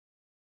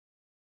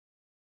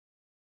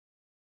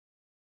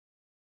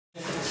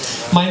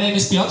My name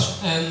is Piotr,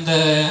 and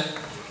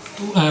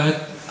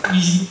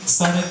we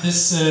started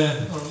this,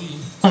 or we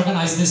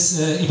organized this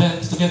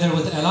event together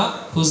with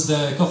Ella, who's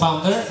the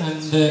co-founder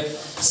and the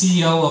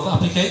CEO of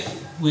Applicate,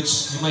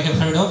 which you might have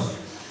heard of.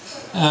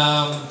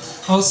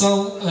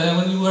 Also,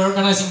 when we were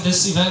organizing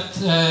this event,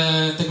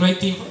 the great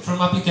team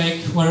from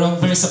Applicate were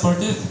very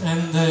supportive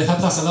and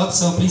helped us a lot,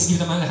 so please give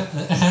them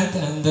a hand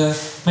and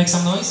make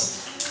some noise.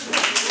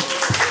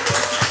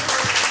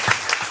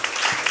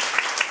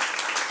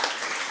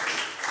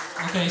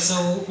 Okay, so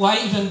why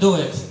even do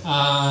it?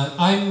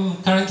 I'm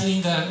currently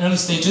in the early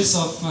stages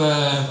of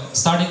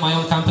starting my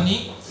own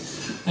company,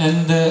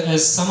 and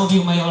as some of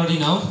you may already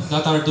know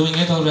that are doing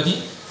it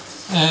already,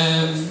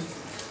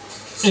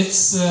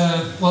 it's,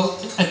 well,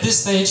 at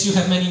this stage you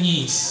have many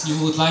needs. You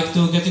would like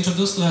to get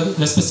introduced to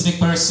a specific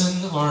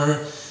person,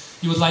 or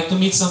you would like to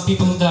meet some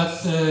people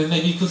that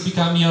maybe could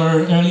become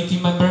your early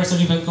team members or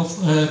even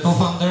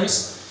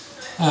co-founders.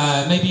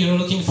 Maybe you're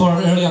looking for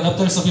early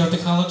adopters of your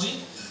technology.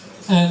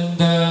 And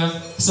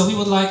so we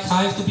would like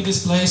Hive to be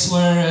this place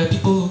where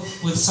people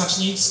with such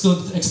needs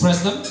could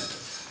express them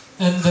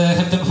and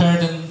have them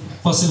heard and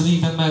possibly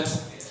even met.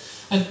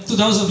 And to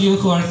those of you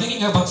who are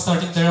thinking about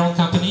starting their own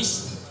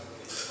companies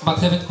but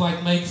haven't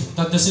quite made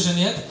that decision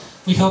yet,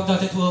 we hope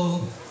that it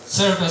will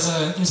serve as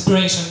an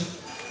inspiration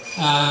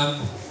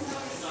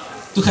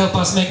to help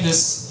us make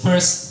this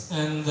first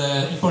and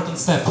important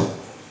step.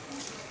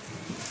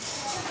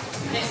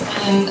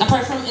 And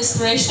apart from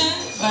inspiration,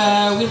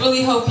 we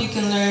really hope you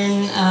can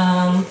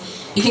learn,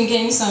 you can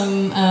gain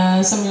some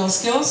real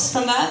skills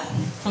from that,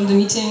 from the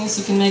meetings.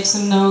 You can make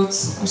some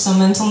notes or some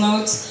mental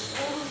notes,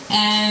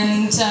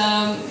 and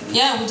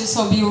yeah, we just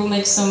hope you will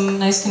make some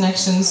nice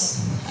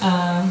connections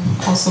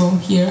also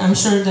here. I'm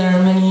sure there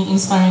are many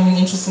inspiring and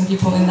interesting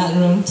people in that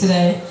room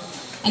today,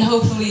 and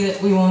hopefully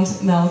that we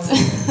won't melt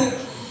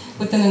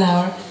within an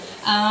hour.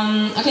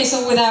 Okay,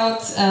 so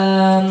without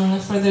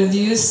further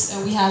ado,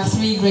 we have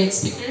three great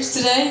speakers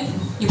today.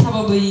 You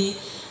probably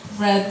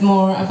read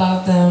more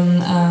about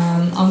them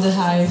on the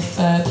Hive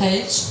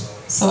page,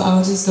 so I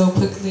will just go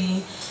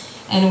quickly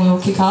and we'll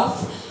kick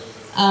off.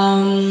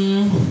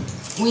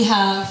 We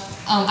have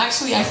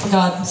actually I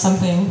forgot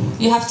something.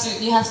 You have to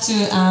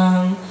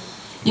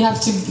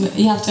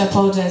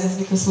apologize. It's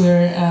because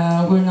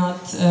we're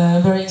not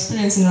very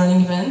experienced in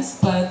running events,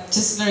 but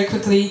just very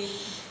quickly.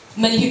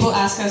 Many people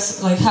ask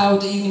us like how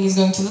the evening is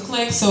going to look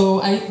like,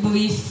 so I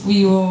believe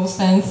we will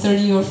spend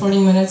 30 or 40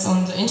 minutes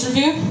on the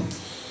interview.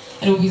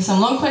 It will be some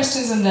long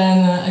questions and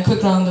then a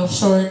quick round of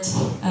short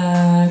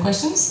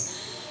questions.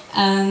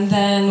 And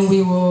then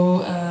we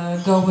will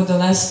go with the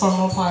less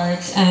formal part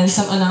and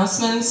some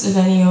announcements. If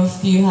any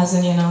of you has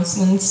any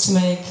announcements to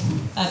make,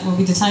 that will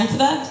be the time for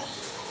that.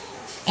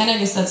 And I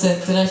guess that's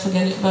it. Did I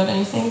forget about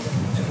anything?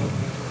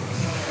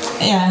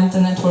 Yeah, and the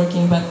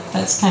networking, but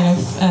that's kind of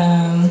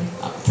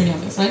pretty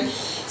obvious, right?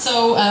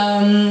 So,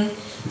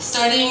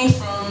 starting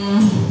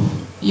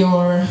from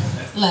your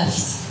left,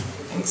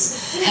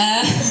 thanks.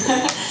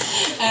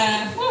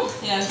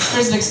 Yeah,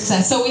 first big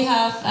success. So we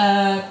have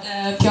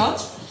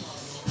Piotr,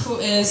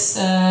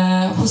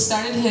 who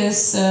started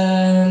his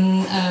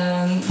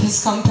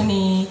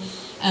company.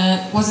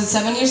 Was it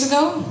 7 years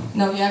ago?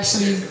 No, you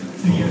actually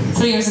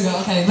 3 years ago.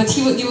 Okay, but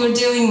you were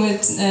dealing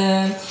with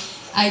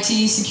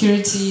IT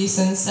security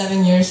since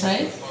 7 years,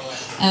 right?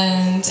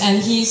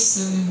 And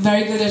he's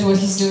very good at what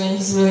he's doing.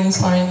 He's really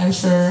inspiring. I'm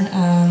sure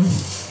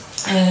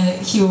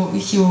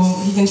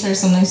he can share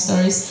some nice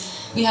stories.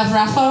 We have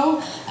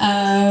Rafał,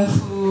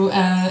 who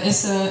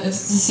is the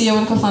CEO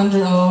and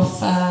co-founder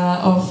of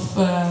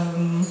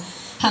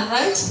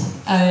Handwrite,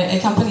 a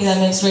company that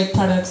makes great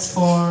products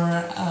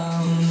for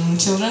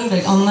children,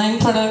 great online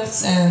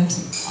products and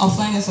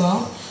offline as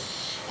well.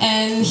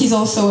 And he's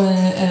also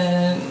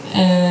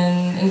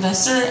an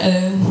investor.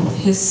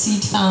 His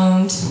seed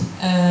fund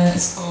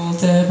is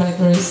called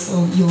Blackberry,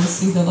 so you will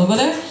see the logo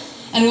there.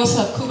 And we also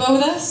have Kuba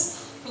with us,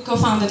 who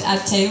co-founded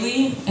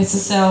 @Taily. It's a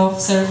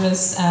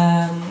self-service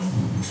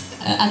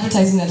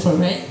advertising network,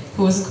 right?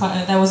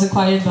 That was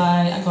acquired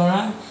by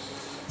Agora.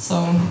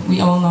 So we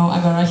all know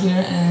Agora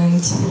here,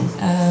 and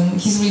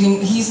he's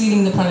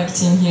leading the product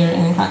team here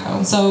in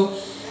Krakow. So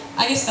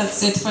I guess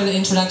that's it for the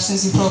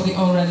introductions. You probably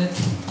all read it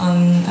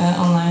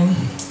online,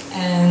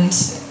 and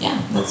yeah,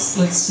 let's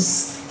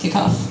just kick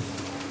off.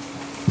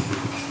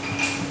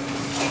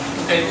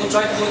 Okay, we'll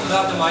try to do it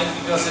without the mic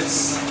because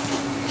it's.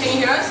 Can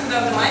you hear us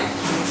without the mic?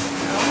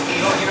 No,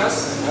 you don't hear us?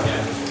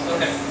 Yeah.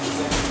 Okay.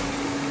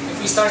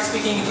 If we start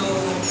speaking to.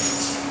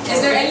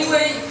 Is there any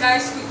way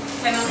guys who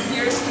cannot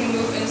hear us can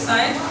move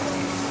inside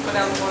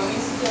without warning?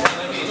 Yeah.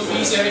 Maybe it will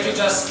be easier if you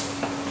just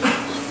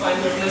find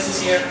your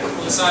places here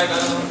on the side. I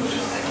don't know.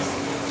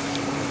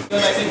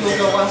 But I think we'll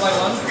go one by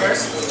one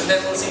first, and then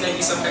we'll see maybe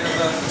some kind of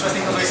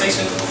interesting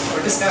conversation or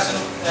discussion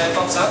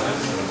pops up.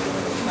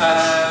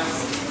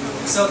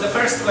 So the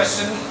first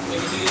question,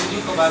 maybe to you,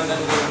 Kuba, and then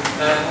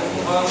we'll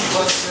move on,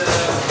 was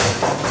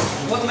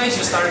what made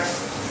you start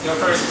your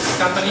first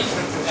company,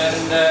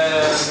 and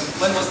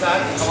when was that?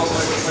 How old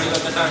were you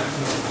at the time?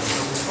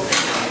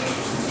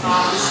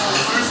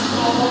 First of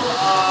all,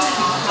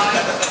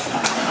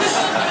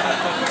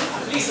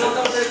 please don't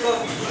order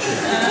coffee.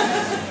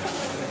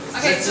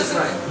 Okay, let's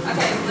try.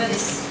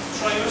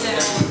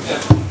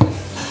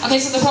 Okay,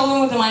 so the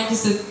problem with the mic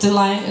is that the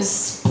line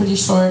is pretty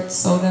short,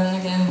 so then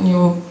again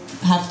you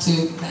have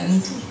to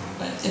bend.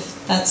 But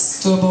if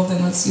that's doable,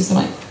 then let's use the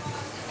mic.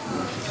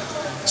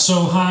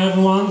 So, hi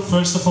everyone.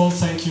 First of all,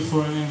 thank you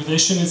for an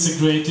invitation. It's a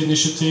great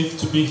initiative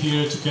to be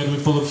here together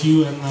with all of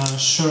you and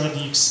share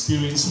the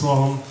experience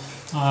from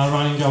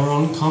running our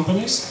own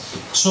companies.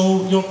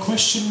 So, your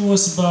question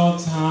was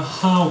about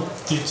how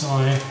did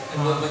I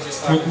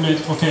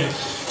okay.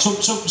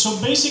 So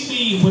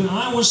basically, when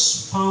I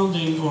was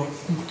founding or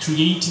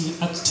creating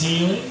at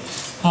Taylor,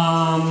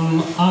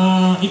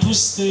 it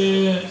was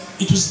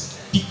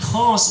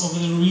because of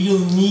the real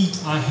need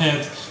I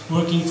had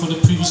working for the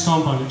previous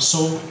company.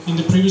 So in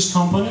the previous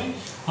company,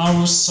 I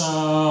was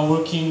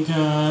working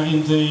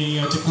in the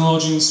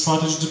technology and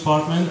strategy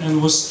department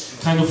and was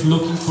kind of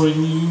looking for a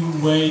new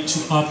way to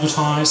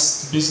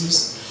advertise the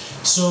business.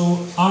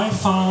 So I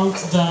found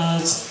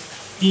that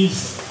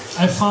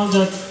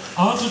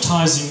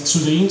advertising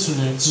through the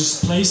internet,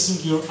 just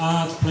placing your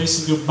ad,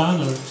 placing your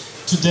banner,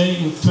 today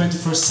in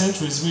 21st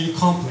century is a really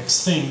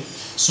complex thing.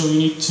 So you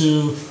need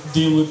to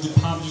deal with the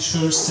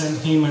publisher, send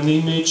him an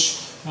image,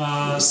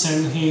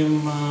 send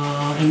him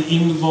an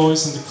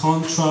invoice and the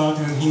contract,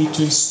 and he needs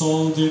to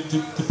install the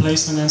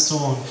placement and so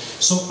on.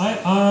 So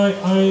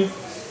I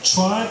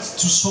tried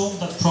to solve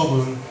that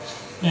problem,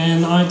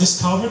 and I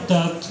discovered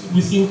that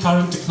within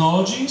current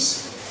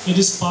technologies, it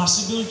is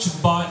possible to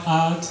buy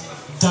ad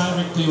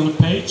directly on a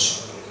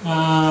page,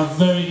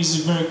 very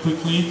easy, very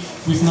quickly,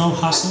 with no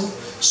hassle.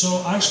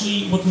 So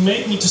actually, what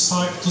made me to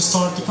start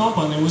the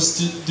company was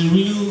the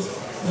real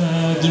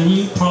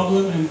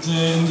problem and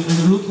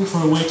looking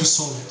for a way to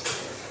solve it.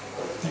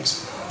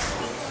 Thanks.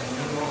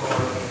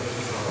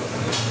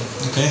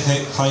 Okay,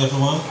 hi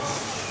everyone.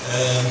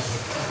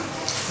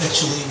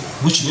 Actually,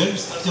 which year you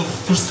started your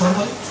first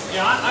company?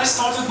 Yeah, I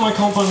started my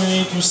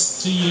company, it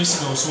was 3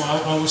 years ago, so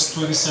I was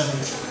 27.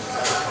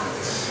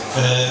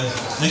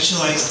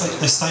 Actually,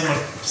 I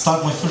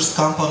started my first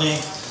company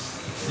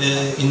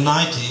in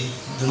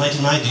 1990.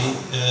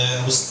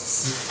 I was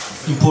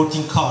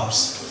importing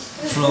cars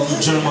from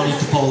Germany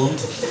to Poland.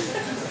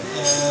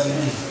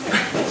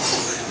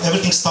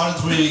 Everything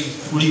started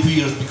really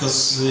weird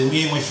because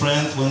me and my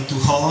friend went to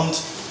Holland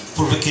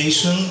for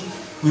vacation.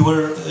 We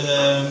were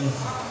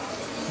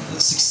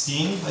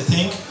 16, I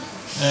think,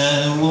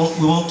 and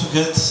we want to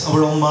get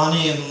our own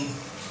money and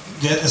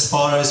get as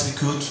far as we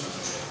could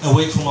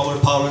away from our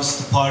parents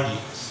to party.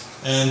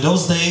 And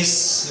those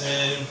days,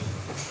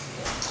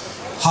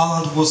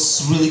 Holland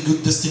was really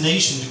good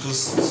destination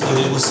because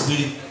it was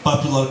really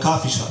popular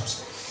coffee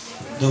shops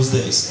those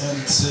days.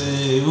 And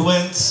we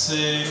went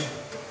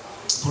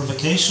for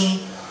vacation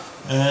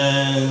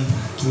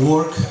to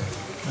work,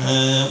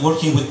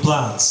 working with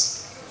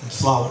plants and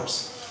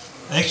flowers.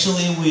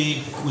 Actually,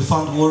 we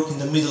found work in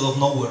the middle of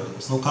nowhere. There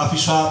was no coffee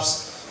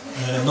shops,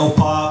 no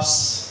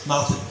pubs,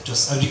 nothing,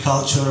 just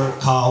agriculture,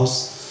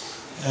 cows.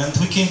 And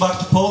we came back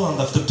to Poland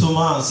after 2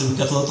 months and we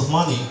got a lot of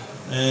money.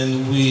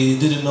 And we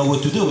didn't know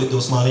what to do with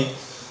those money.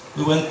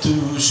 We went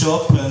to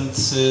shop and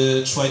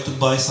tried to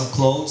buy some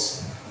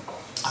clothes.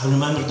 I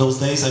remember those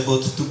days I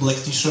bought 2 black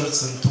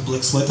t-shirts and 2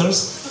 black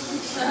sweaters.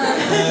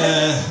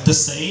 The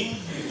same,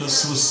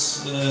 because there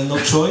was no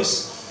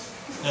choice.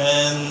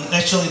 And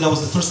actually that was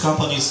the first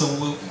company, so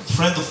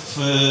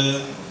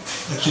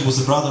actually was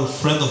a brother,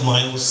 friend of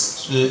mine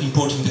was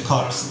importing the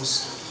cars. It was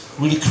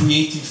really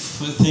creative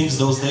things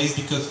those days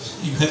because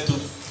you have to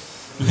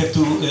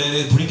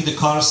bring the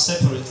cars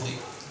separately.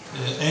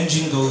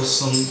 Engine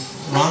goes on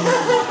one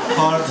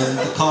car, then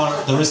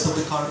the rest of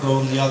the car go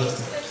on the other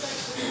thing.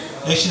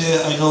 Actually,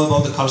 I know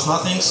about the cars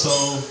nothing, so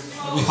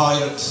we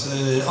hired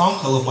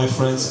uncle of my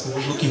friends who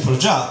was looking for a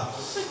job.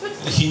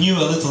 He knew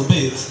a little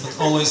bit, but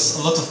always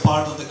a lot of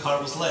part of the car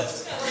was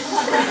left.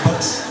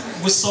 But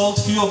we sold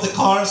few of the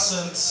cars,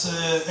 and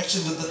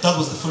actually that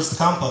was the first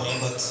company.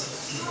 But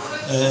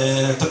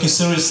talking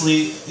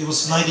seriously, it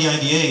was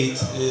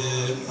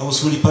 1998. I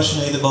was really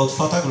passionate about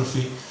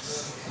photography.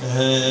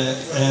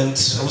 And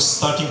I was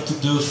starting to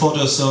do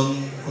photos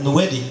on the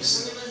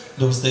weddings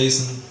those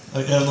days, and I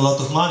earned a lot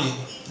of money.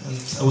 And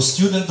I was a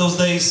student those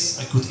days,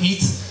 I could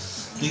eat.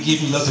 They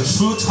gave me a lot of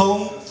food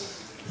home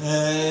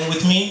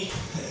with me.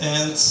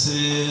 And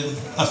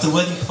after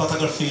wedding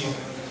photography,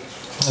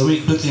 I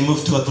really quickly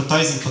moved to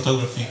advertising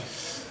photography.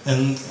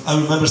 And I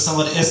remember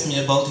somebody asked me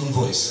about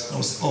invoice. I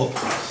was like, oh,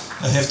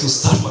 I have to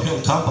start my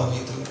own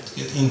company to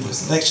get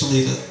invoice. And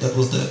actually that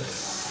was the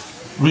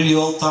really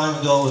old time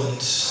ago,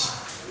 and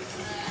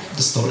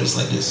the story is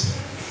like this.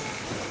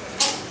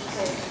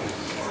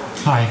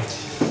 Hi.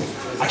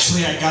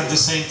 Actually, I got the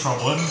same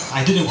problem.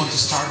 I didn't want to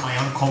start my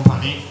own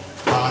company,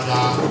 but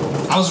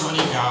I was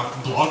running a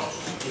blog,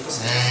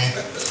 and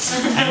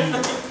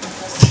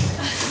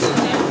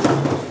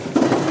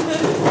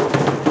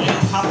it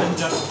happened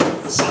that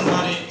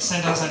somebody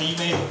sent us an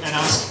email and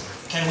asked,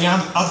 can we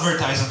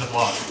advertise on the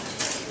blog?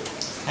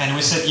 And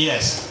we said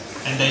yes.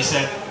 And they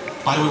said,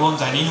 but we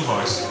want an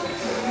invoice.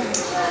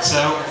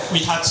 So we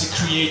had to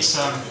create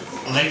some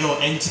legal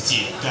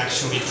entity to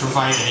actually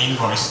provide an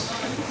invoice.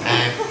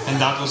 And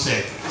that was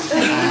it.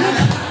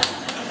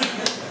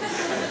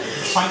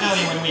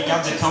 Finally, when we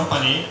got the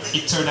company,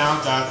 it turned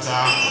out that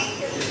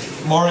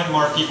more and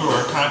more people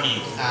were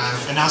coming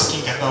and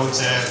asking about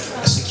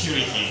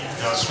security,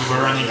 because we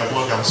were running a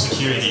blog on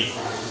security,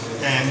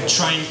 and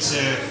trying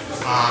to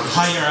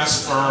hire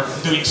us for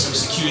doing some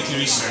security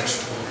research,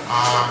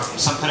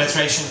 some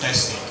penetration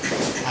testing.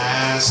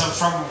 So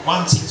from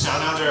one team to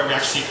another, we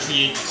actually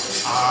create,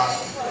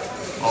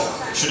 or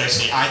should I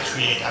say, I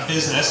create a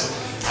business,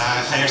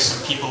 hire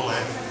some people,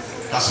 and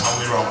that's how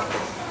we roll.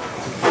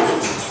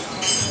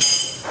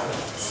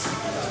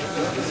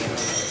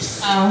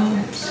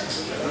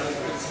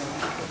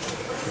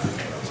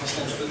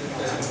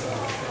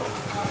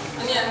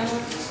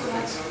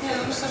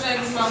 Myślę, że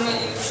jak już mamy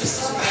i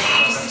wszyscy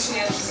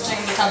się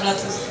przyzwyczajeni kabla,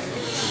 to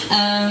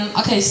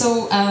okay,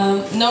 so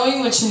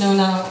knowing what you know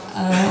now,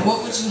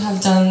 what would you have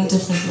done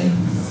differently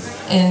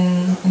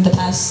in the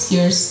past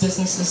years'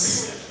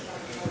 businesses?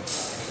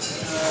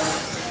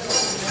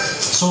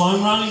 So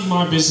I'm running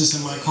my business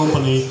in my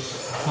company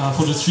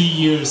for the 3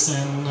 years,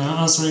 and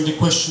answering the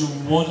question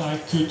what I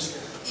could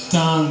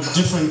done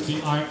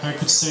differently, I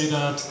could say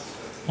that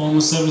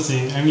almost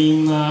everything. I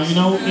mean, you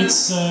know,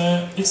 it's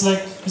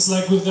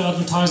like with the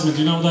advertisement.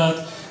 You know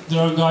that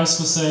there are guys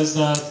who says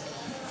that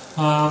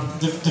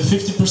the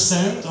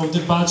 50% of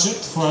the budget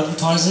for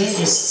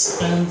advertising is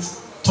spent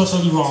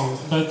totally wrong,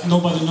 but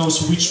nobody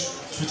knows which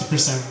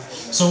 50%.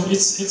 So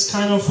it's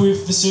kind of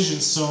with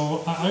decisions.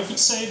 So I could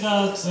say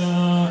that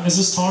as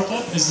a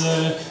startup, as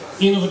an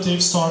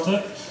innovative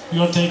startup,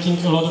 you are taking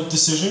a lot of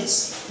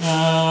decisions,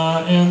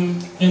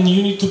 and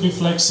you need to be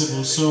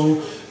flexible.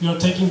 So you are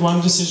taking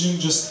one decision,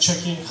 just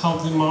checking how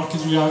the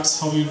market reacts,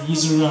 how your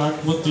user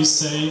react, what they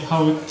say,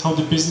 how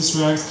the business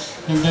reacts,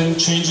 and then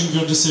changing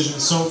your decision.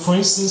 So, for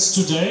instance,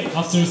 today,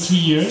 after 3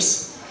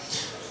 years,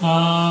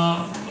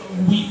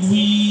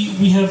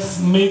 we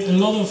have made a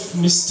lot of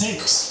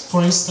mistakes.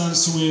 For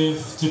instance,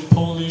 with the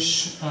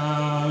Polish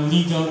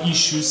legal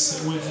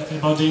issues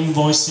about the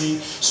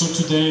invoicing. So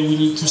today we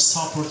need to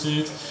support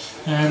it,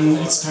 and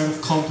it's kind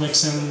of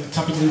complex and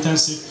capital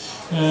intensive.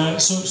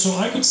 So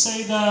I could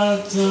say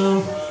that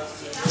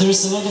there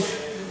is a lot of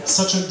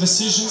such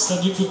decisions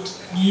that you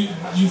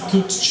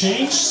could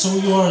change. So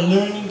you are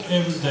learning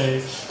every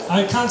day.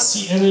 I can't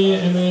see any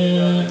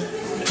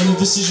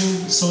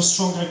decision so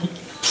strong I could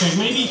change.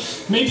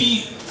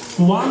 Maybe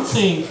one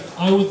thing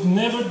I would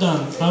never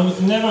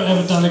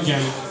ever done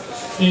again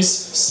is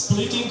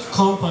splitting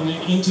company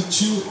into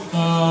 2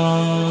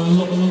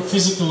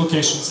 physical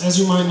locations. As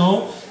you might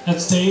know, at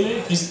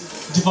Tele is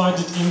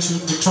divided into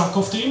the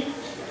Krakow team,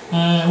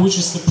 which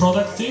is the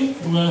product team.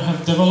 We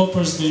have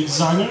developers, the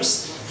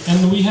designers,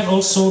 and we have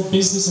also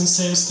business and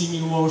sales team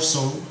in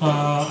Warsaw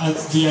at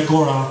the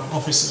Agora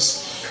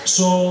offices.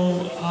 So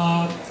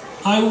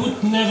I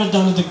would never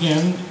done it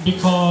again,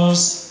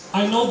 because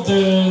I know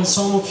that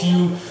some of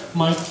you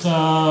might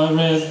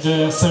read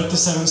the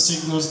 37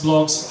 Signals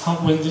blogs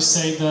when they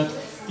say that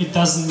it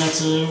doesn't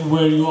matter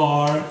where you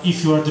are,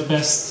 if you are the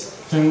best,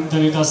 then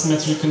it doesn't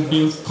matter, you can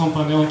build a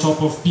company on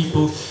top of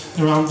people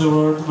around the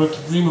world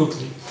working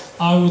remotely.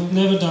 I would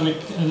never done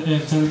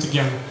it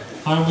again.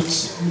 I would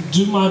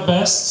do my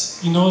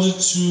best in order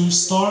to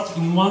start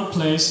in one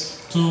place,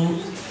 to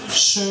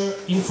share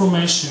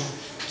information,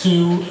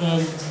 to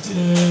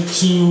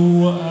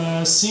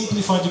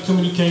simplify the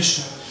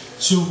communication,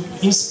 to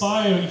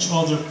inspire each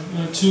other,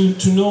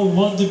 to know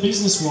what the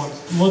business wants,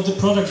 what the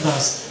product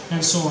does,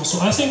 and so on. So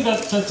I think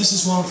that this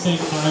is one thing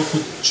I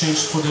could change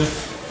for the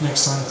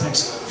next time.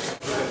 Thanks.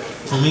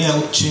 For me, I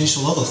would change a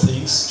lot of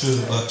things too,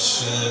 but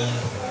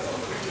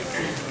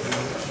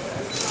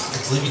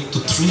I'd leave it to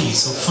 3.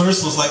 So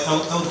first was like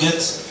I would get.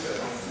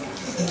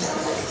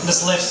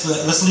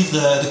 Let's leave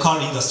the car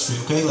industry,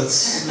 okay?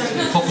 Let's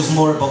focus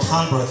more about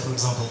Handbrake, for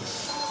example.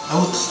 I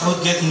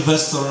would get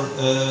investor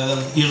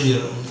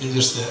earlier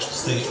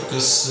stage,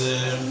 because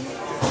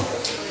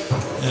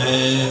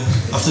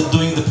after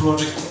doing the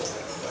project,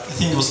 I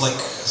think it was like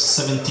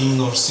 17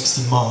 or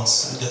 16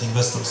 months to get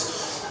investors.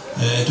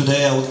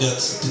 Today I would get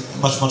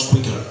much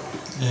quicker.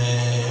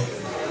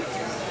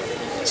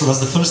 So that's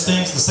the first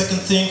thing. The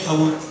second thing,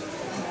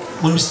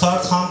 when we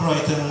start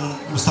Handbrake and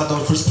we start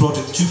our first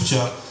project,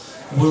 Ciufcia,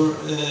 we're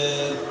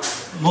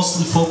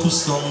mostly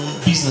focused on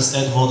business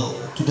ad model.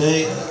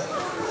 Today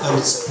I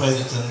would spread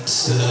it and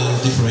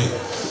differentiate.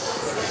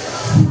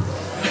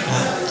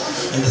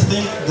 And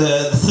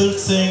the third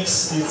thing,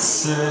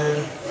 it's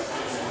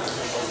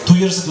 2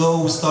 years ago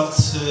we started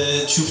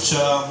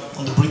Ciufcia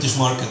on the British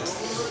market.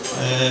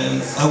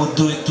 I would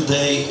do it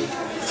today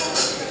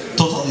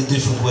totally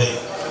different way.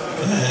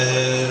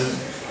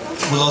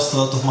 We lost a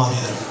lot of money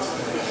there.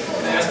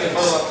 Can I ask you a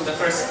follow-up to the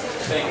first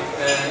thing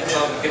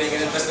about getting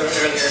an investor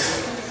earlier?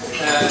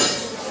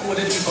 Would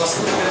it be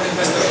possible to get an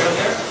investor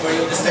earlier? Or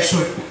you just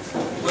Sure.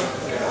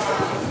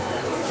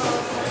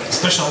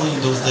 Especially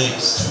in those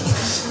days.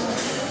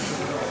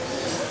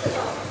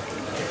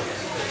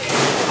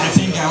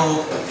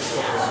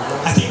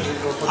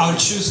 I'll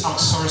choose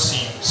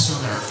outsourcing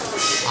sooner.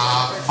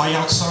 By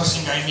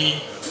outsourcing, I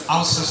mean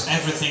outsource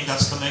everything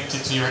that's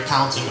connected to your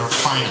accounting or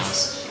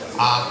finance.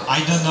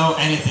 I don't know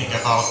anything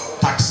about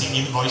taxing,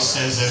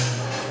 invoices, and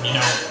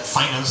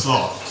finance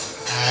law,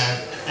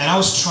 and I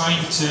was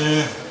trying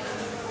to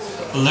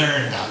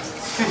learn that,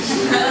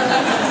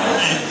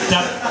 and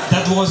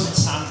that wasn't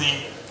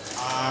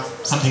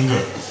something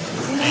good.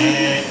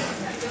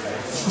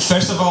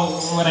 First of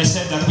all, when I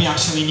said that we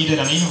actually needed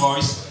an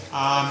invoice,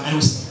 and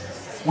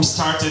we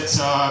started,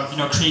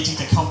 creating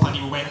the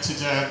company. We went to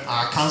the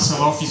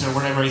council office, or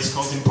whatever it's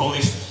called in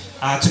Polish,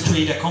 to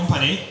create a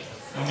company.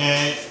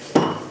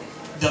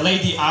 The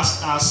lady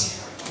asked us,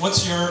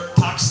 "What's your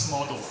tax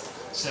model?"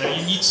 So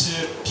you need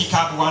to pick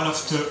up one of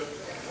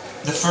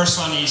the first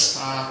one is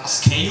a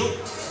scale,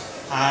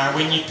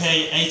 when you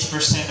pay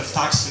 80% of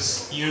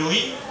taxes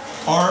yearly,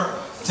 or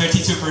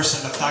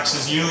 32% of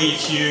taxes yearly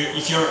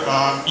if your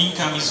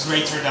income is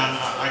greater than,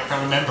 I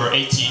can't remember,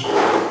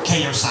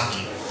 80K or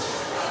something.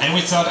 And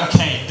we thought,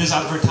 okay, this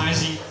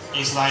advertising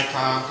is like,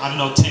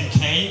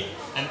 10K,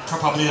 and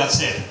probably that's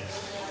it.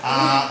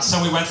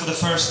 So we went for the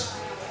first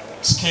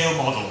scale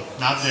model,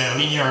 not the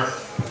linear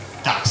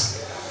tax.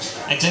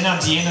 And then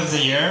at the end of the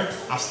year,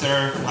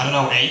 after,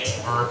 8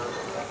 or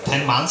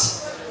 10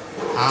 months,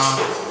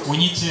 we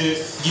need to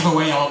give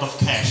away a lot of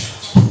cash.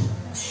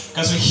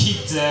 Because we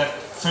hit the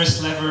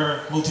first level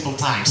multiple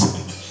times.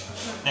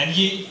 And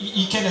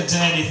you cannot do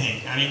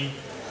anything. I mean,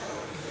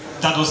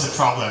 that was the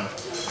problem.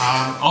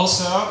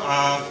 Also,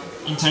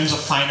 in terms of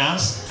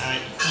finance,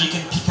 you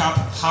can pick up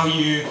how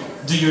you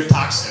do your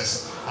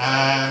taxes.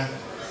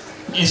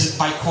 Is it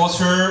by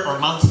quarter or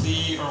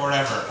monthly or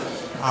whatever?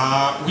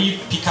 We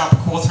pick up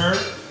quarter,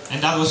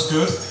 and that was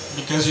good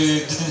because you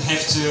didn't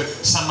have to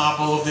sum up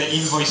all of the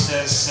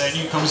invoices,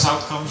 incomes,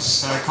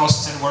 outcomes,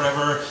 costs, and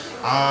whatever.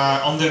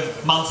 On the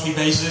monthly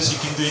basis, you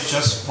can do it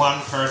just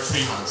one per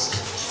 3 months.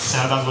 So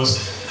that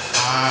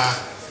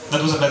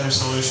was a better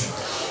solution.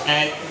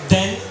 And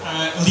then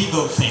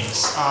legal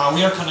things.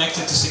 We are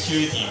connected to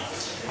security.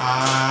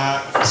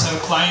 So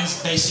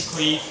clients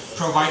basically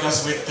provide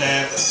us with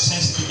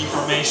sensitive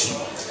information.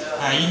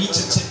 You need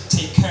to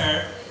take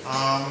care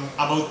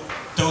about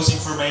those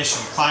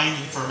client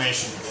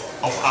information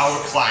of our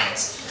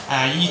clients.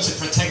 You need to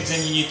protect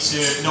them, you need to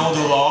know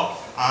the law,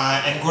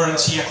 and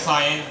guarantee a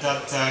client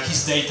that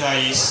his data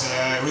is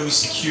really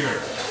secure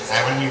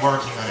when we're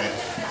working on it.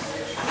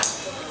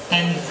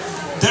 And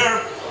there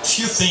are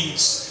few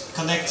things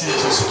connected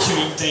to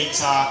securing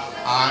data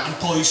in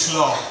Polish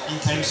law in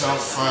terms of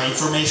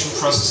information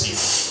processing.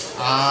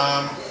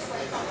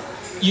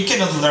 You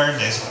cannot learn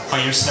this by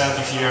yourself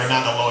if you are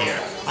not a lawyer.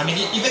 I mean,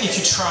 even if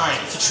you try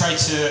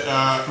to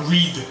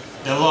read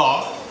the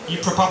law, you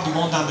probably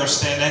won't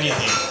understand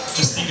anything.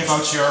 Just think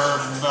about your,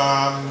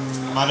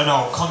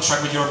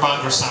 contract with your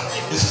bank or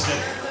something. This is the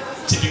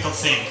typical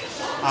thing.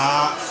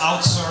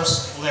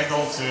 Outsource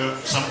legal to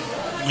some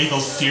legal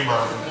firm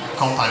or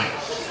company.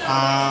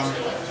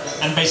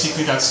 And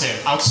basically that's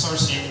it.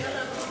 Outsourcing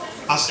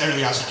as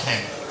early as you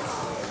can.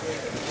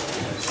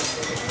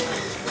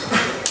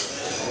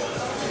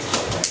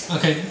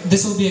 Okay,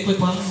 this will be a quick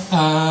one.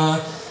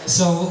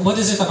 So what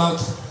is it about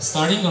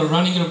starting or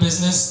running your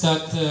business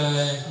that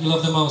you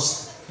love the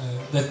most,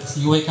 that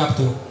you wake up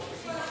to?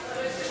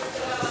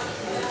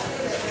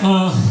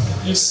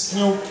 It's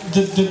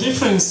the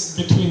difference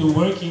between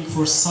working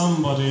for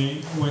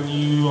somebody when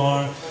you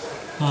are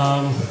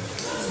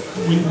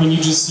when you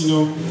just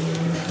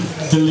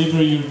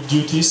deliver your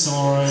duties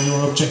or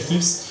your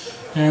objectives,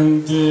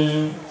 and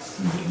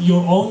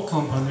your own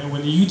company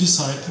when you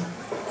decide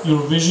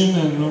your vision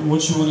and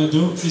what you want to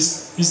do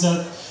is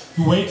that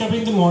you wake up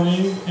in the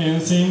morning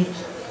and think,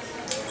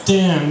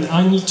 damn,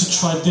 I need to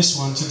try this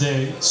one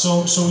today.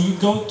 So you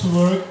go to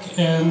work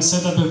and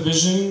set up a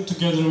vision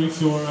together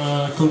with your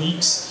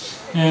colleagues,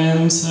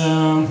 and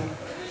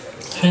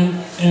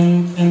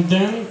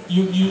then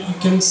you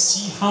can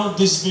see how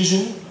this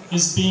vision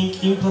is being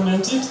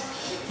implemented,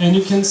 and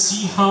you can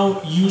see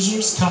how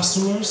users,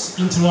 customers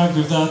interact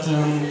with that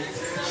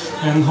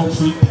and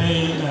hopefully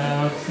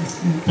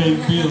pay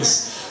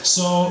bills.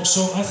 So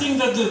I think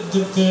that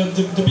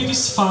the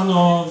biggest fun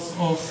of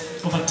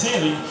a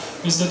tailing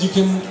is that you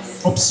can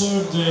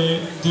observe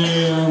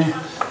the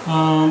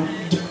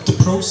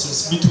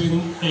process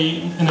between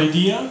an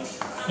idea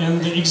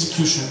and the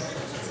execution.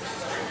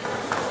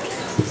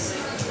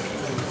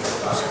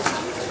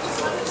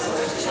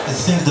 I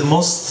think the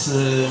most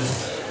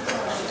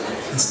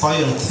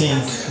inspiring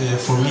thing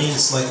for me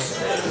is like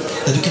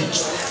that you can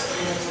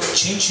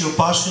change your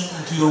passion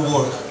into your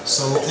work.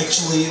 So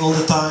actually all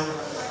the time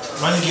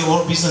running your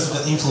own business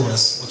will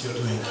influence what you're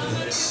doing.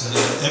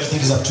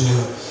 Everything is up to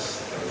you.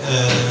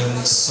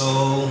 And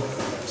so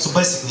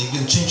basically you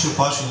can change your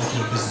passion into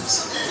your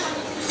business.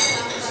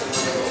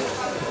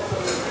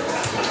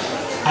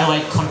 I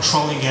like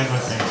controlling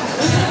everything.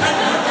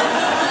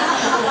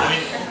 I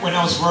mean, when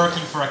I was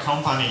working for a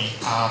company,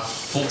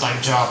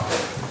 full-time job,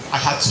 I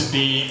had to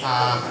be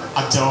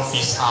at the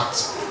office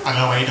at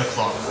 8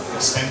 o'clock,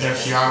 spend there a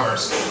few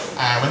hours.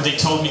 When they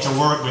told me to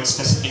work with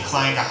specific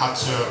client, I had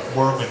to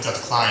work with that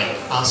client,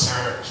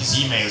 answer his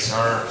emails,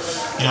 or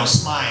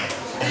smile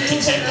and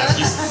pretend that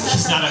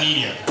he's not an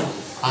idiot.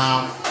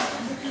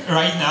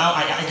 Right now,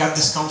 I got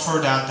this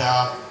comfort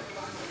that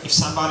if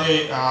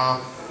somebody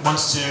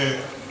wants to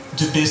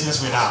do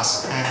business with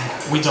us and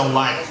we don't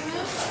like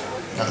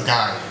that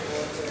guy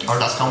or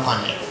that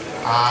company,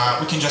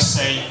 we can just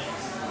say,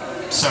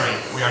 sorry,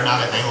 we are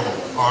not available,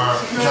 or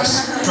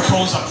just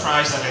propose a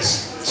price that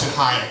is too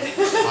high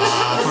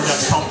for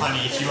that company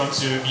if you want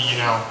to be,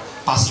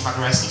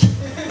 passive-aggressive.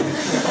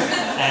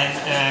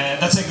 And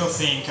that's a good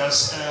thing,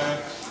 because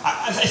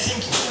I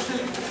think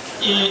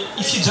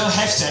if you don't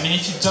have to,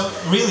 if you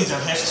really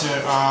don't have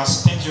to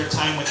spend your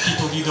time with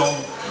people you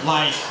don't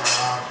like,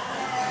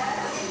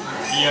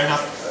 you're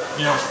not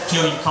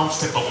feeling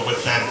comfortable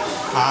with them,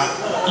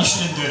 you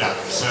shouldn't do that.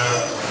 So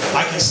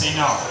I can say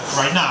no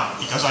right now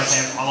because I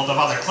have a lot of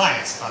other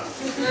clients, but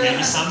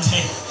maybe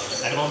someday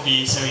that won't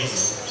be so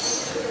easy.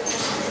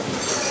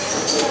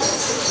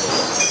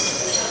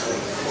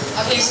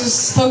 Okay, so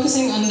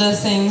focusing on the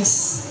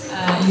things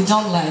you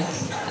don't like.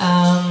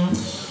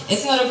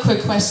 It's not a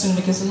quick question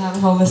because we have a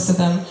whole list of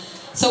them.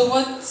 So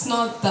what's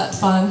not that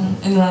fun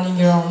in running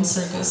your own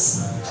circus?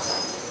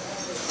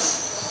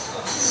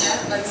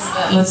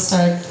 Yeah, let's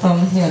start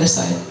from the other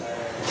side.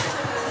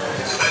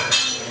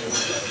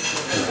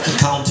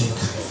 Accounting.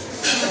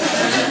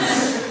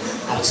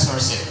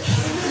 Outsourcing.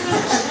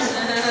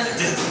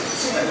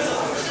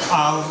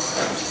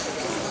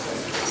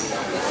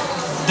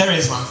 There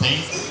is one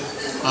thing.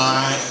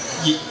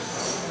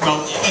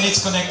 And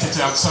it's connected to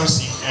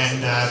outsourcing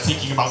and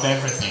thinking about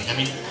everything.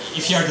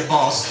 If you are the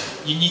boss,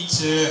 you need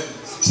to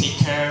take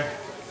care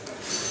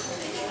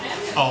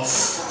of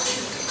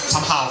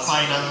somehow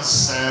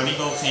finance,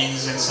 legal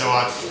things, and so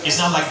on. It's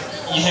not like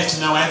you have to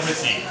know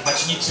everything, but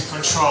you need to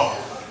control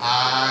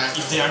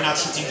if they are not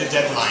hitting the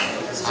deadline.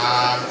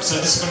 So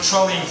this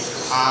controlling,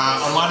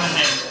 on one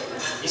hand,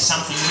 is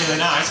something really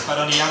nice, but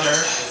on the other,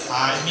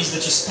 it means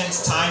that you spend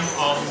time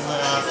on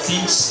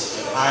things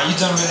you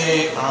don't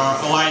really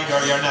like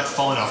or you're not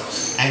fond of,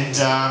 and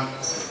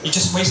you're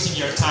just wasting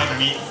your time.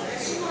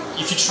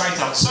 If you try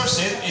to outsource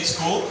it, it's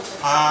cool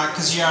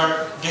because you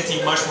are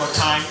getting much more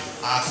time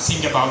to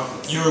think about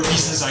your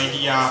business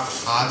idea,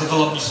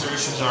 develop new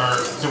solutions, or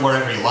do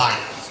whatever you like,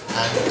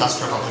 and that's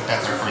probably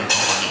better for your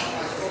company.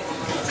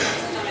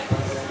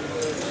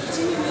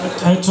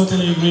 I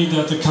totally agree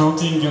that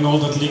accounting and all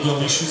that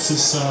legal issues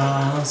is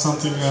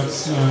something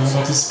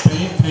that is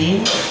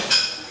pain.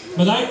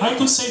 But I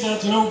could say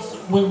that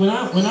when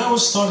I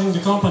was starting the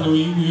company,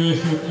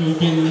 we've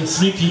been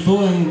 3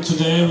 people, and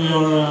today we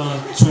are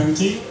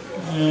 20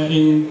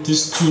 in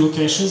these 2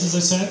 locations, as I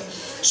said.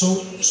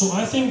 So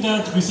I think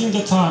that within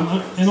the time,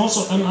 and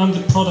also I'm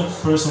the product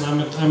person. I'm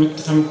a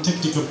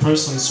technical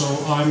person, so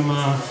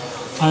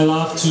I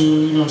love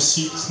to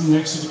sit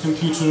next to the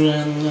computer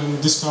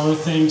and discover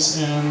things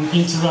and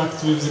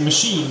interact with the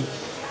machine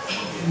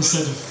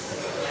instead of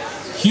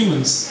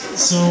humans.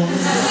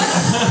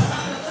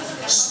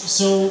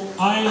 So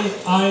I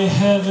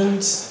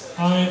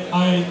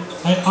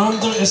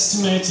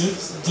underestimated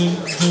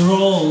the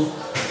role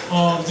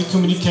of the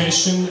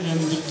communication and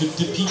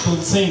the people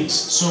things.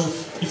 So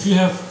if you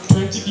have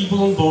 20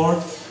 people on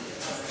board,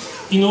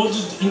 you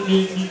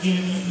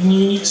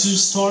need to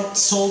start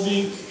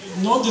solving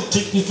not the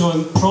technical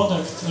and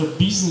product or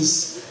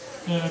business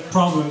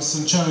problems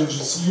and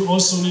challenges. You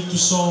also need to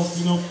solve,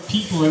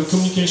 people and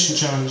communication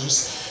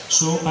challenges.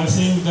 So I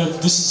think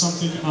that this is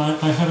something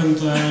I haven't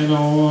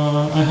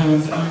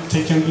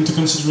taken into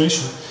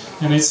consideration,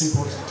 and it's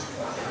important.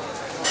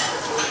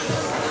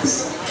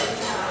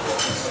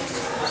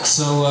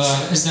 So,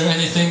 is there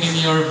anything in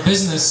your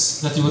business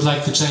that you would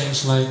like to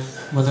change, like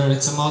whether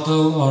it's a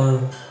model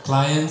or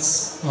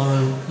clients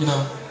or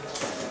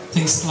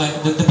things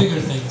like the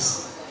bigger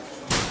things?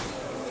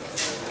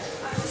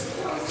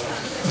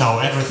 No,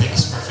 everything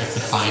is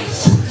perfectly fine.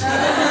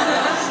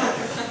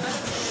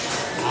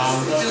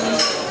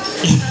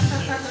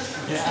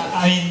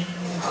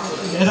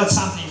 That's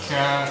something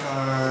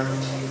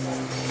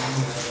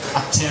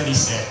Attili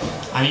said.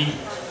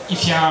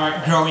 If you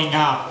are growing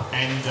up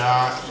and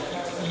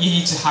you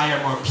need to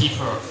hire more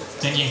people,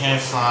 then you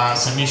have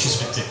some issues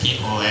with the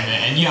people,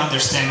 and you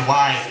understand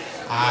why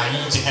you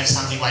need to have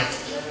something like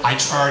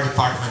HR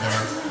department or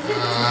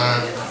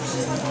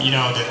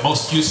the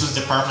most useless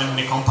department in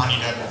the company,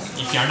 that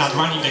if you are not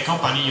running the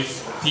company, you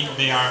think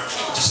they are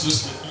just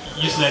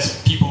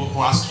useless people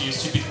who ask you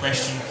stupid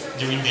questions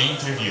during the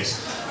interviews.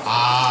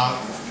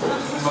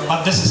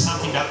 But this is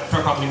something that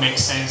probably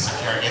makes sense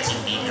if you are getting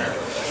bigger.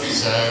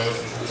 So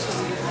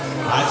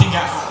I think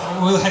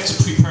we'll have to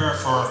prepare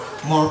for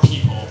more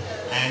people,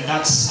 and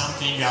that's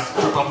something that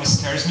probably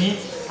scares me.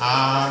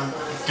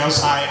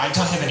 Because I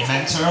don't have any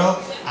mentor,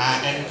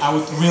 and I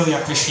would really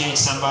appreciate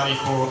somebody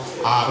who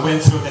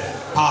went through the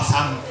path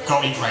I'm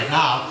going right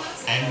now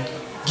and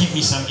give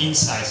me some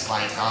insights,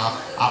 like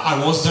I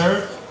was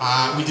there,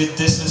 we did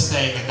this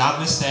mistake and that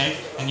mistake,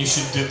 and you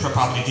should do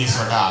probably this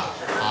or that.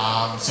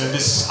 So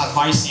this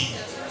advising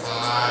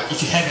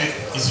if you have it,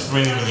 it's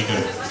really, really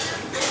good.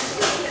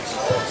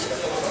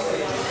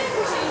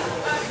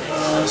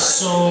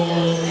 So,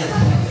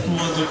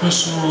 what the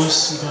question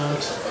was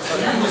about?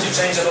 What would you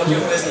change about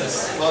your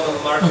business model,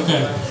 marketing?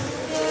 Okay.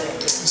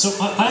 So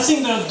I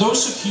think that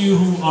those of you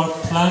who are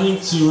planning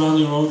to run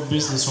your own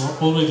business or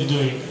already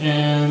doing,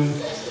 and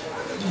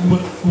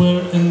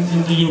where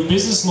your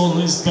business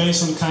model is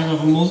based on kind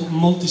of a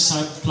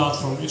multi-site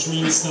platform, which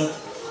means that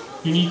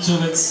you need to,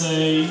 let's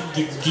say,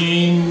 the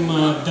game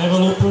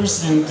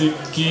developers and the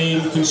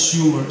game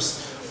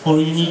consumers, or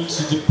you need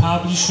to the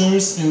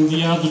publishers and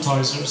the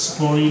advertisers,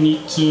 or you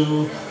need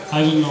to,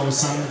 I don't know,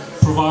 some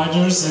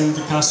providers and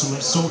the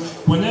customers. So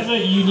whenever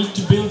you need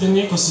to build an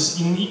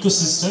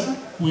ecosystem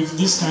with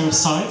this kind of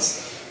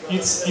sites,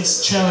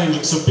 it's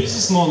challenging. So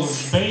business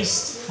models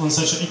based on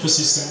such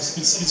ecosystems,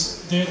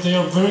 they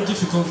are very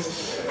difficult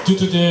due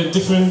to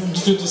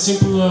the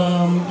simple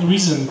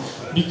reason,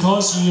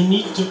 because you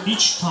need to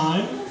each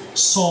time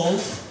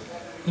solve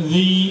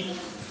the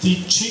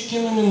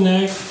chicken and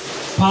egg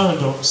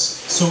paradox.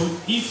 So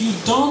if you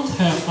don't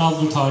have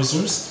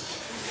advertisers,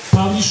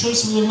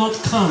 publishers will not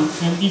come,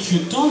 and if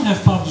you don't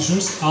have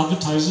publishers,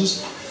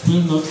 advertisers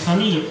will not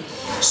come either.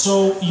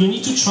 So you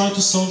need to try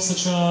to solve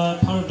such a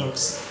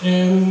paradox,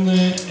 and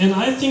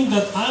I think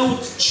that I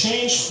would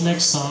change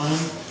next time,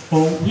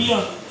 or we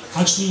are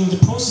actually in the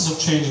process of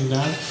changing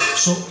that.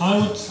 So I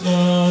would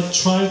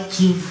try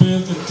to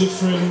build a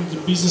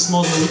different business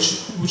model,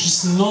 which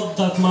is not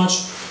that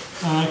much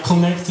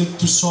connected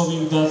to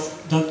solving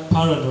that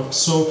paradox.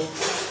 So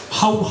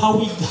how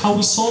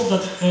we solve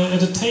that at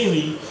the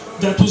Daily,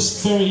 that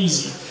was very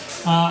easy.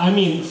 I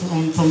mean,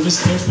 from this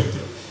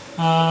perspective,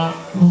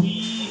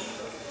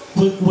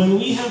 when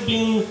we have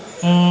been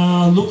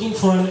looking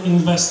for an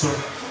investor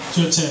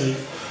to Daily,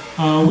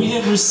 we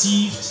have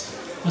received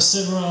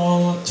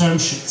several term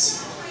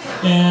sheets,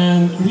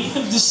 and we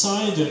have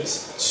decided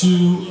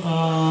to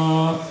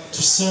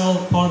sell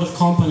part of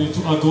company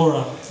to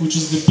Agora, which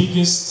is the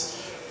biggest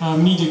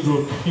media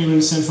group here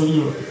in Central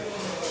Europe,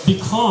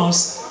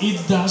 because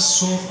it does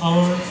solve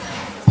our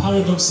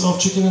paradox of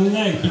chicken and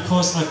egg.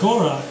 Because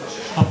Agora,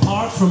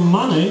 apart from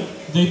money,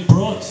 they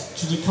brought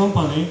to the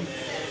company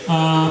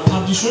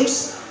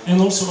publishers and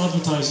also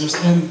advertisers,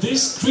 and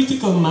this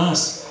critical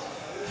mass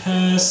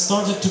has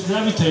started to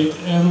gravitate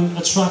and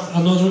attract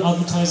another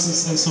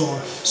advertisers and so on.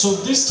 So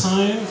this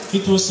time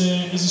it was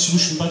an easy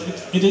solution, but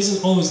it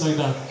isn't always like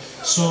that.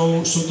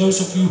 So those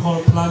of you who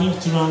are planning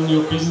to run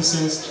your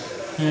businesses,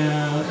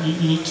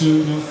 you need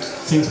to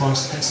think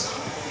twice. Yes.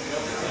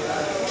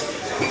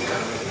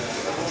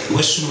 The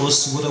question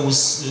was what I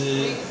was...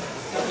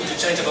 What would you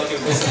change about your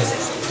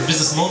business? The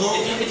business model?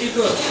 If you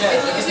could, yeah,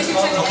 the business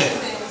model. Okay.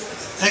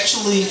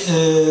 Actually,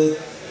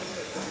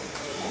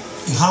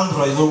 in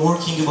Handwrite, we're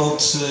working about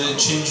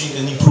changing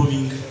and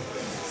improving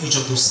each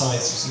of those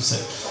sites, as you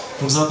said.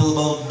 For example,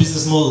 about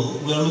business model,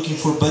 we are looking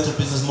for better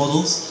business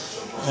models,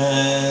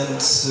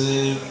 and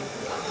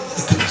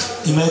I could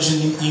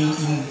imagine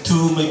in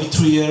 2, maybe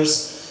 3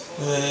 years,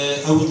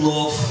 I would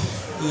love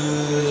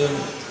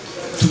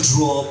to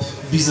drop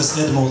business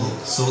ad model.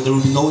 So there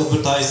will be no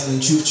advertising in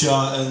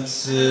Chuvcha and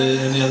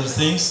any other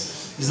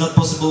things. It's not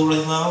possible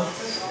right now.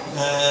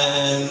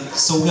 And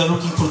so we are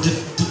looking for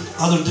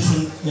other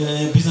different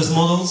business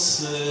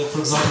models. For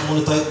example,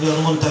 we are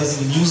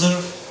monetizing a user.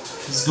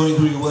 It's going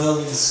really well.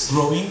 It's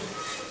growing.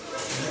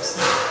 Next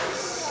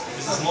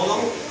business model.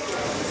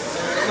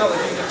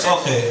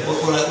 Okay.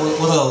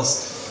 What else?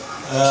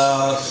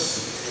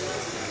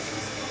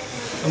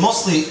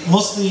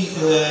 Mostly,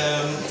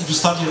 if you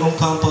start your own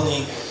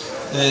company,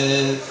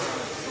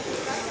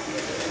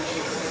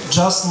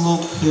 just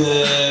look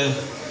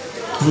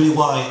really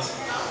wide.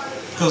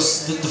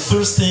 Because the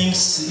first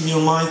things in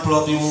your mind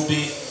probably will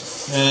be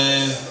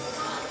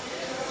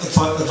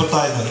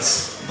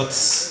advertisements, but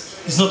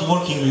it's not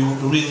working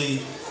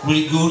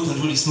really good and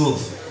really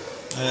smooth,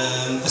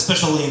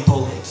 especially in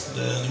Poland.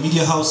 The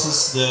media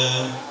houses, the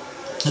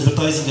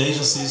advertising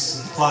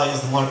agencies, the clients,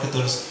 the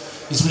marketers,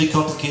 it's really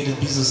complicated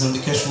business, and the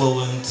cash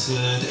flow and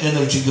the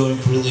energy going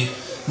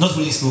not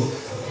really smooth.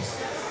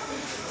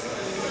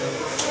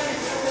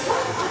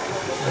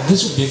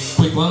 This would be a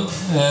quick one.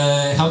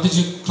 How did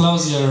you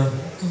close your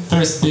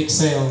first big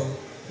sale?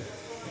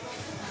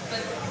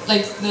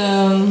 Like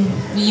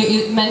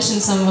you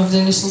mentioned some of the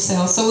initial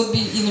sales, so it would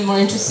be even more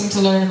interesting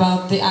to learn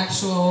about the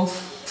actual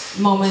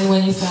moment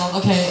when you felt,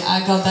 okay,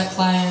 I got that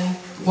client.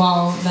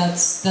 Wow,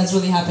 that's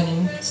really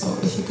happening. So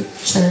if you could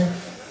share.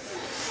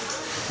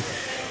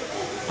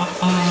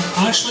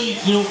 Actually,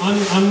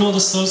 I'm not a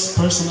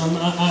salesperson, and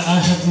I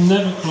have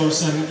never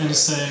closed any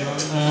sale.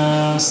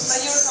 But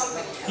your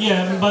company.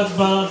 Yeah, but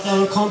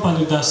our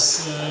company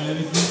does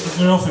it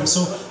very often.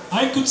 So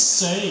I could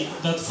say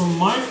that from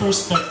my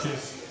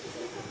perspective,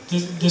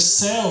 the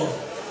sale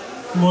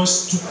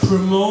was to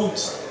promote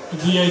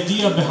the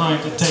idea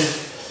behind the Daily.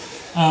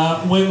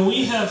 When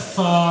we have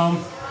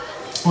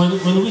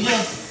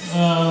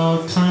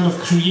kind of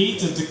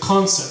created the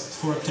concept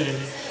for a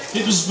Daily,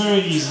 it was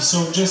very easy.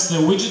 So just the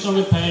widget on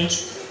the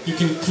page, you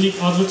can click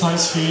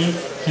advertise here,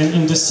 and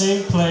in the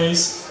same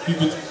place you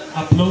could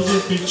upload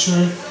your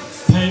picture,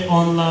 pay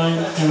online,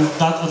 and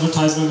that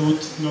advertisement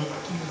would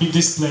be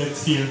displayed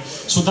here.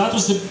 So that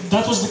was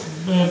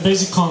the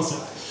basic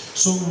concept.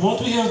 So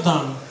what we have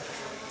done,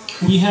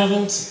 we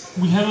haven't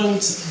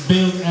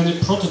built any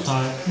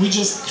prototype. We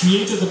just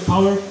created a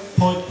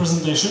PowerPoint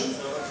presentation,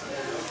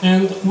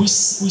 and we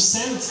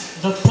sent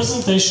that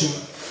presentation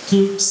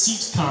to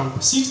Seed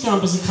Camp. Seed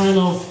Camp is a kind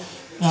of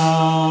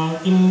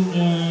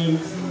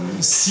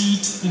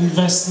seed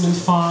investment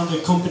fund,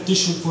 a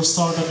competition for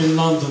startup in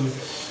London.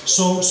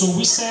 So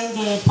we sent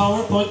a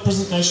PowerPoint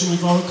presentation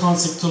with our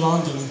concept to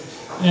London,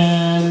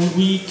 and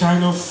we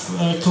kind of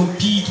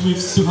compete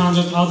with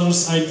 200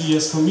 others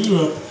ideas from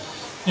Europe,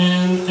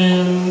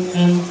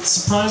 and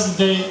surprised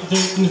they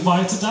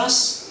invited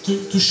us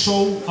to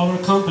show our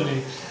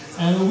company.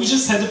 And we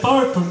just had a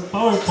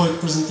PowerPoint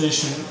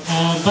presentation,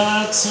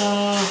 but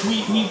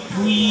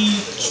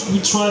we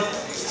tried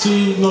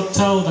to not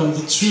tell them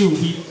the truth.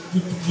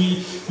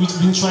 We've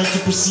been trying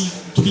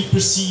to be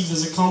perceived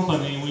as a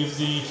company with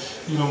the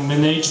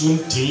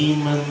management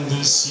team and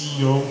the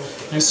CEO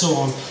and so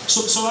on.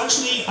 So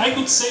actually, I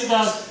could say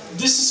that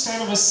this is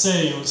kind of a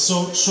sale.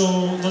 So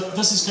that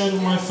this is kind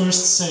of my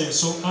first sale.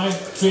 So I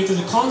created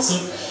a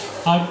concept.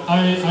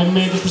 I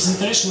made a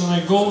presentation, and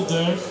I go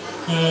there.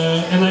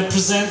 And I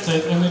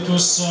presented, and it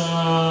was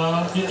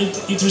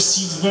it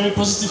received very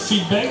positive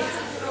feedback,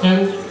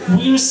 and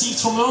we received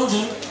from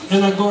London,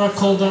 and Agora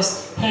called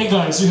us, hey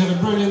guys, you have a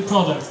brilliant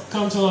product,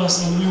 come to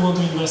us and we want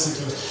to invest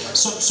into it.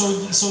 So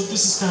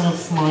this is kind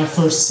of my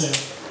first sale.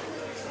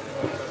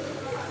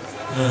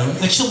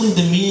 Actually,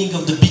 the meaning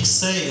of the big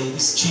sale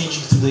is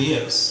changing through the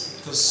years,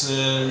 because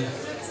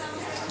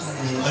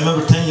I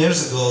remember 10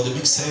 years ago the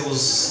big sale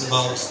was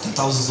about 10,000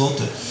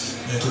 zloty.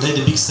 Today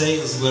the big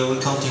sales we're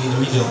counting in the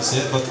millions,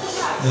 yeah? But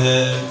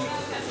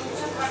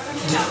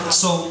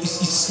so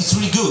it's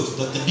really good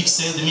that the big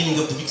sale, the meaning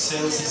of the big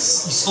sales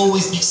is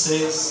always big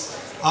sales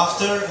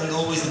after and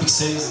always the big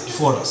sales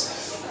before us.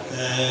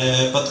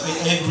 But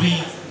I agree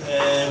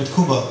with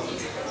Kuba.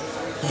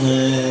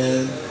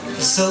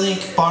 Selling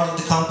part of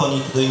the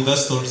company to the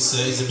investors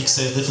is a big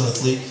sale,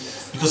 definitely,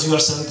 because you are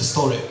selling the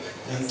story.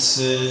 And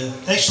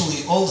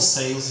actually all the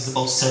sales is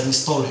about selling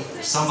story.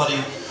 If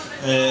somebody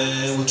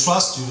will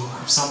trust you,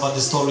 if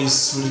somebody's story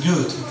is really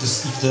good,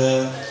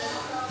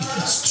 if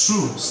it's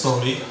true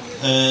story,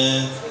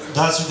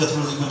 that's you get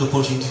really good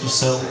opportunity to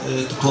sell,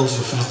 to close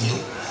your first deal.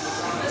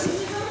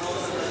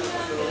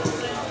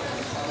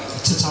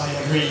 Totally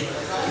agree.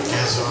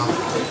 Because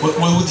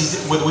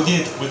what we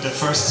did with the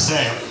first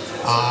sale,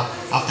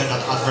 after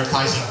that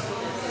advertising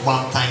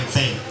one-time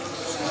thing,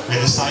 we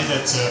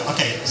decided,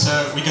 okay, so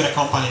we got a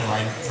company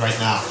right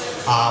now.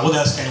 What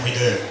else can we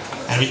do?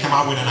 And we come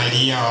up with an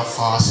idea of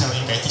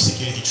selling IT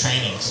security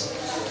trainings.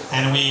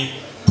 And we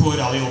put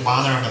a little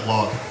banner on the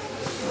blog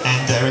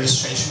and the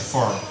registration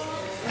form.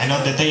 And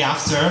on the day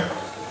after,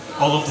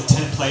 all of the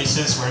 10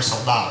 places were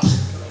sold out.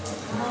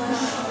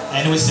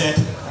 And we said,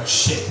 oh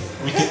shit,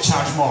 we could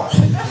charge more.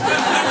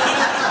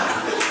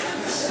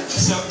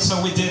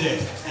 So we did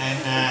it.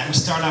 And we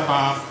started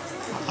up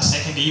a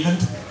second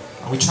event.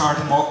 We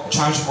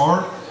charged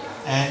more.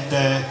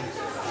 And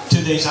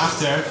 2 days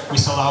after, we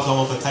sold out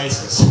all of the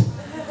places.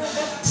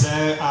 So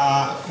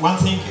one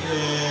thing,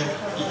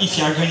 if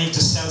you are going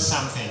to sell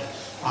something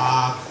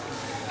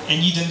and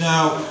you don't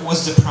know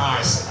what's the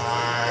price,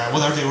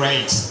 what are the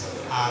rates,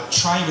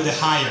 try with the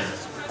higher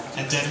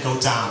and then go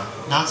down.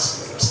 Not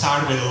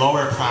start with a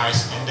lower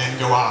price and then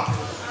go up.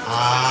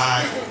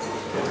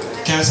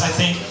 Because I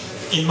think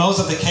in most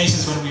of the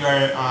cases when we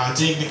were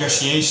doing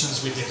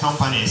negotiations with the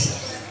companies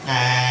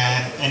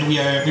and we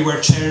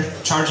were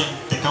charging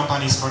the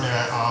companies for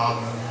the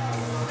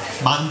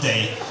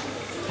Monday,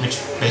 which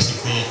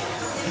basically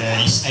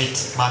is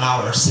 8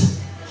 man-hours.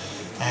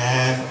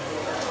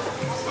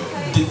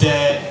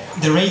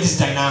 The rate is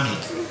dynamic.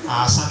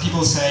 Some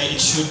people say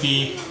it should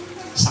be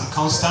some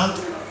constant,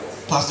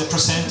 plus the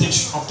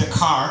percentage of the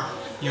car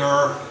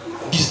your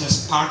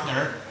business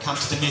partner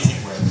comes to the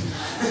meeting with.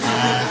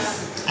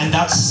 And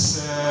that's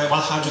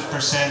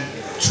 100%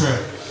 true.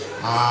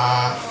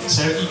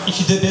 So if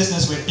you do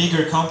business with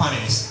bigger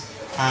companies,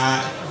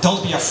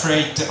 don't be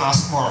afraid to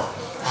ask more.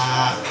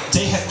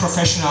 They have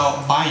professional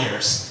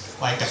buyers,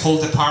 like the whole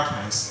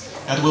departments,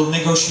 that will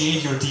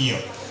negotiate your deal.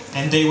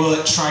 And they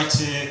will try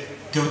to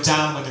go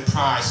down with the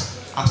price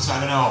up to, I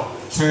don't know,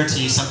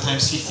 30,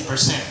 sometimes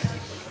 50%.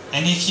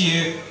 And if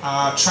you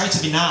try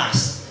to be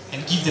nice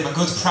and give them a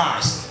good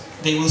price,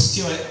 they will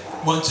still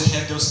want to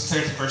have those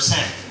 30%,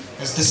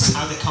 because this is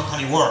how the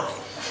company works.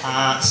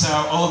 So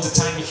all of the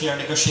time, if you are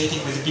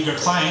negotiating with the bigger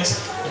clients,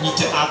 you need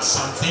to add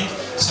something,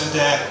 so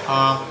the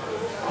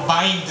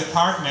buying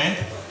department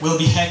will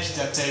be happy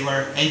that they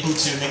were able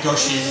to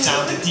negotiate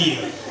down the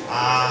deal.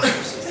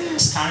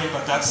 Scary,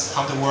 but that's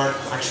how the work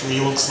actually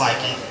looks like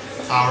in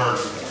our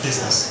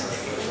business.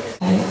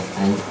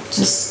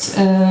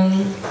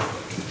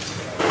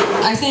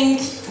 I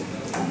think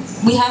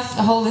we have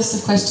a whole list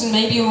of questions.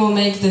 Maybe we'll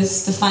make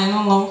this the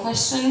final long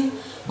question.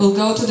 We'll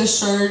go to the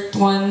short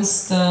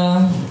ones,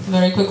 the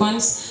very quick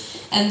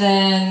ones, and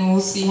then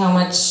we'll see how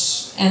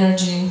much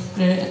energy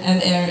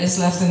and air is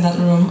left in that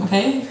room,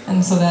 okay?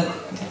 And so that,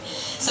 okay.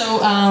 So,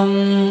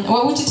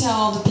 what would you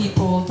tell the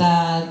people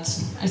that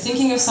are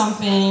thinking of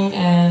something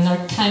and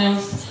are kind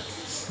of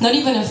not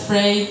even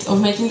afraid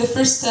of making the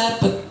first step,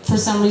 but for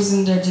some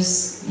reason they're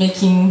just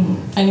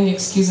finding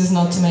excuses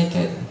not to make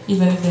it,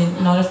 even if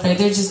they're not afraid.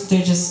 They're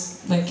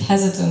just like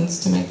hesitant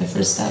to make the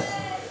first step.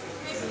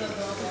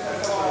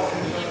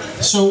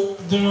 So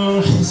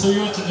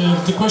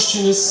the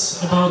question is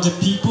about the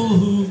people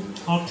who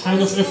are kind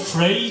of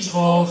afraid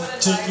of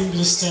taking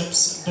the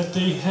steps, that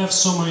they have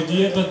some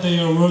idea that they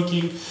are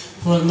working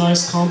for a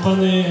nice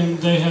company and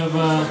they have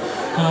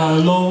a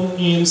loan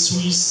in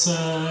Swiss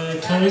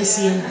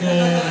currency and they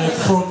have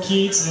 4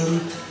 kids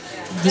and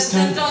this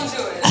kind. Don't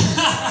do it.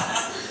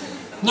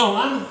 No,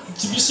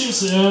 to be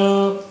serious.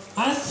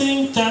 I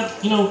think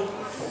that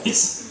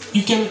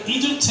you can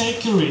either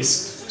take a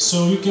risk.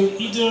 So you can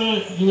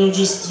either,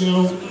 just,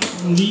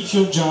 leave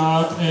your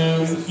job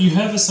and you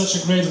have such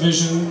a great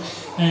vision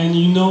and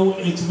you know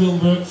it will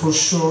work for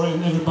sure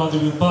and everybody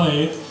will buy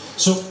it.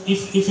 So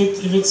if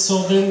it's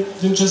so, then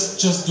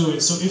just do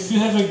it. So if you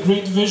have a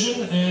great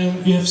vision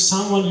and you have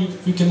someone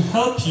who can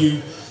help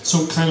you,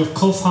 some kind of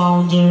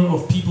co-founder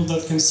or people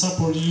that can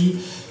support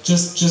you,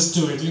 just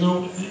do it.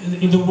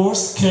 In the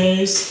worst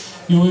case,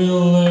 you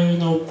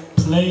will,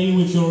 play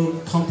with your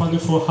company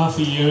for half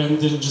a year and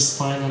then just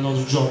find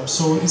another job.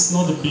 So it's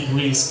not a big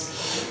risk.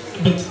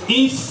 But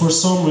if for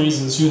some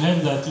reasons you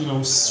have that,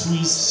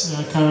 Swiss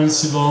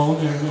currency loan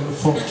and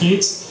 4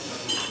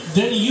 kids,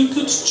 then you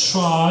could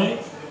try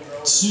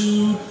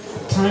to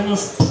kind of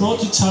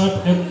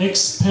prototype and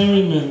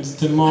experiment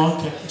the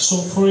market.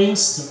 So for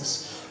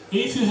instance,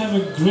 if you have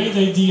a great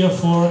idea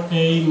for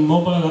a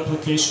mobile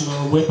application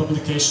or a web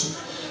application,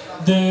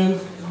 then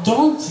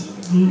don't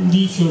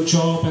leave your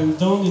job and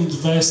don't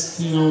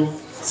invest,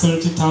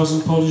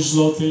 30,000 Polish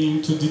zloty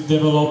into the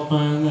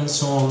development and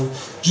so on.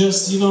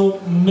 Just,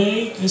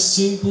 make a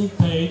simple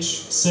page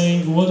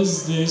saying what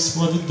is this,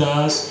 what it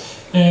does,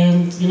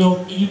 and, you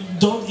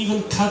don't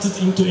even cut it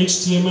into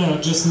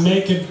HTML, just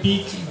make a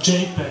big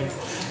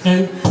JPEG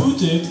and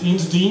put it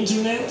into the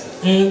internet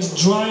and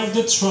drive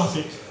the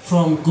traffic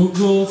from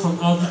Google, from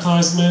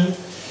advertisement,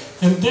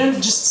 and then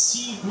just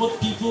see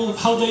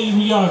how they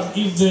react,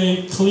 if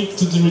they click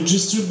to the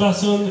register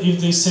button, if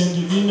they send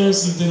you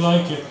emails, if they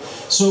like it.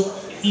 So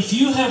if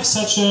you have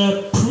such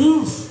a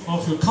proof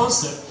of your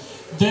concept,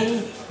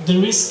 then the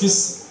risk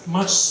is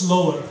much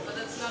slower. But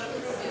that's not a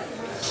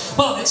proof.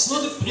 Well,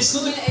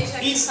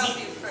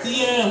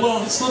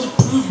 it's not a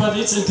proof, but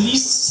it's at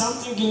least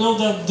something,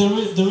 that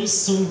there is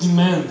some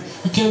demand.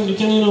 You can,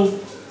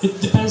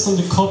 it depends on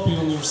the copy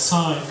on your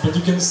site, but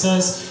you can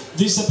say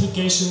this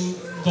application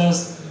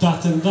does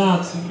that and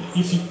that.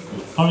 If you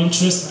are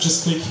interested,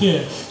 just click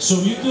here. So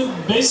you can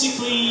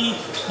basically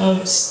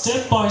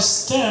step by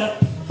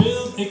step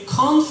build a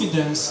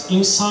confidence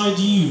inside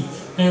you.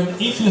 And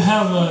if you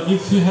have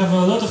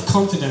a lot of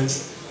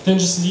confidence, then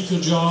just leave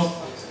your job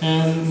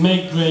and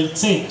make great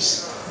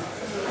things.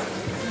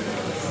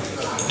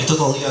 I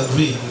totally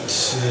agree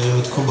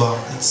with Kuba.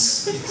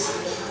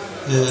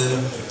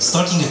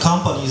 Starting a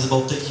company is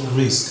about taking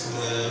risk.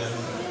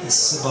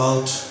 It's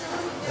about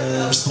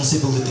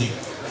responsibility.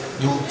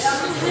 You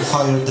will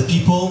hire the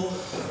people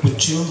with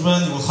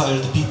children, you will hire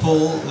the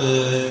people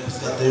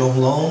who've got their own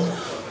loan.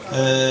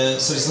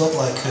 So it's not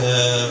like,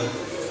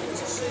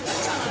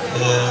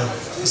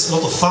 it's a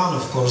lot of fun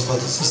of course, but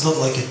it's not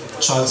like a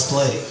child's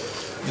play.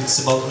 It's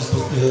about,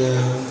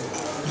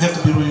 you have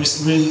to be a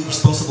really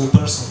responsible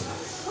person.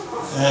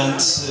 And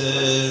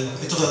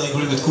I totally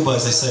agree with Kuba,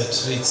 as I said.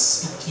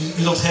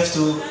 You don't have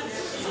to,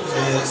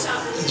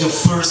 your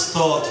first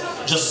thought,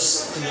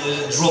 just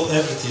drop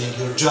everything,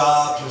 your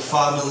job, your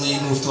family,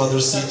 move to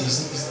other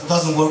cities. It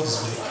doesn't work this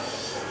way.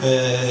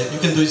 You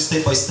can do it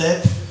step by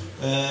step.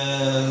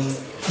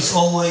 It's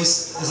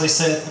always, as I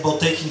said, about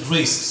taking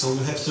risks. So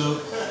you have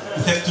to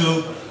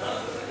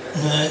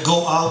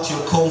go out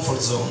your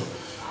comfort zone,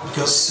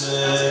 because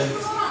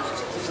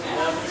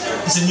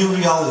it's a new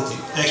reality.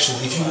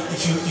 Actually, if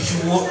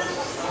you work,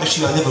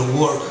 actually I never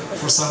work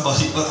for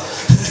somebody, but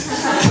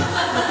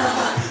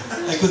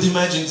I could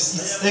imagine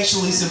it's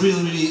a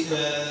really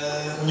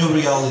new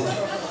reality,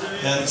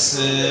 and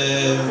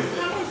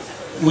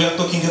we are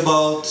talking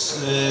about.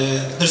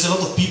 There's a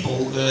lot of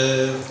people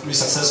really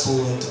successful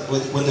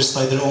when they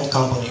start their own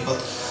company,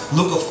 but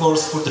look, of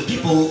course, for the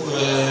people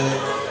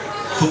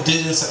who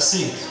didn't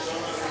succeed,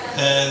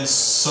 and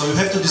so you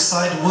have to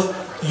decide what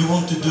you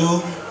want to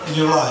do in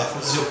your life.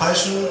 What is your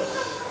passion?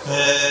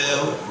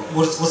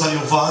 What are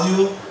your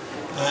values?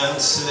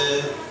 And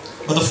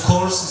but of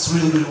course, it's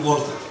really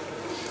worth it.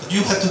 But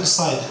you have to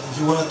decide if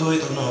you want to do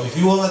it or not. If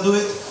you want to do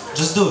it,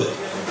 just do it.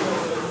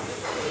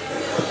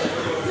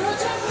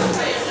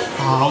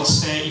 I would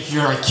say if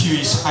your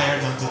IQ is higher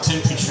than the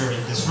temperature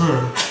in this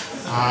room,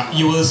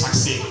 you will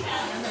succeed.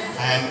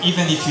 And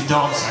even if you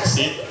don't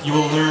succeed, you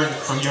will learn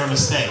from your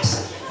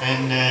mistakes,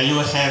 and you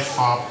will have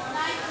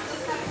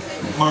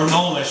more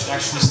knowledge to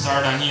actually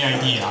start a new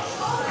idea.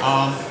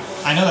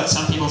 I know that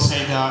some people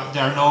say that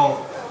there are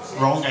no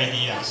wrong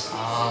ideas,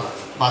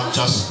 but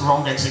just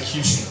wrong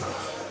execution.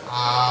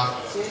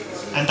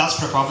 And that's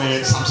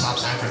probably sums up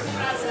everything.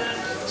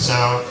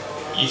 So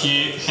if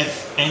you have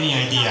any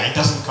idea, it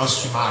doesn't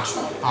cost you much.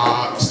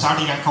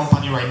 Starting a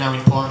company right now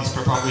in Poland is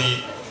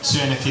probably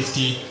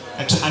 250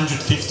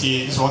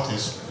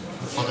 zlotys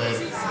for the,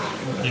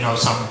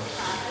 some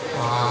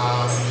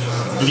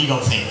legal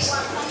things,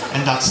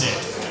 and that's it.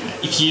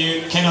 If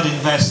you cannot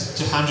invest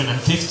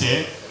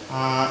 250,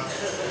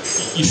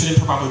 you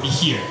shouldn't probably be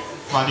here.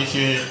 But if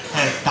you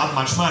have that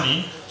much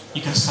money,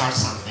 you can start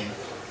something,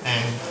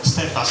 and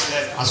step by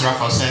step, as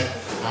Rafał said,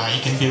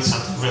 you can build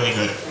something really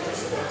good.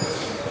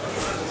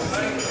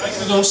 I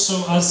could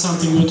also add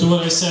something to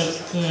what I said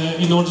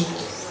in order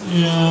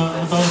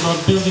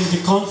about building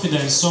the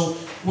confidence. So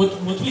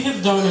what we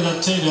have done at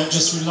Ateda, I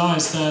just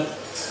realized that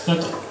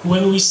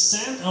when we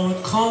sent our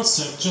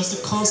concept, just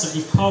the concept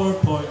with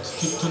PowerPoint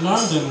to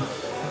London,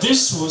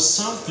 this was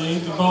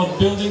something about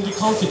building the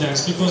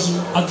confidence, because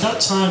at that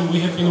time we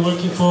have been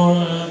working for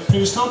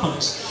previous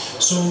companies.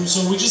 So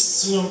we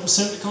just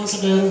sent the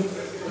concept, and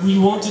we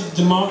wanted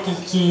the market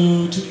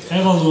to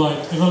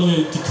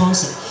evaluate the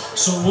concept.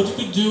 So what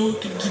we do? We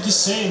could do the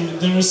same.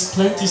 There is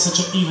plenty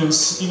such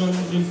events, even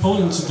in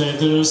Poland today.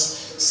 There is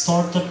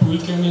Startup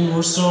Weekend in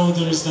Warsaw,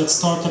 there is that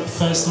Startup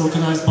Fest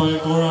organized by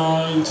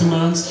Agora in 2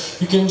 months.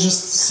 You can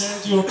just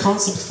send your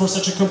concept for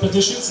such a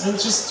competitions and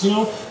just,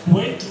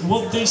 wait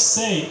what they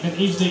say. And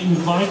if they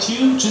invite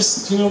you,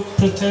 just,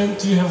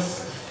 pretend you have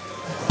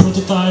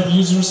prototype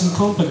users and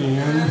company.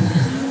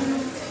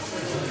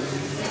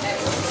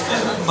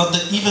 But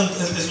the event,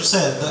 as you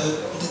said,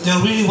 there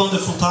are really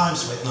wonderful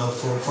times right now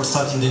for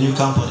starting the new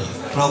company.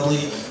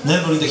 Probably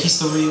never in the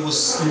history it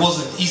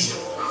wasn't easier.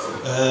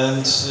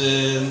 And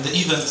the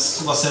event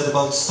was said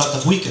about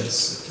startup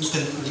weekends. You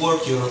can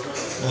work your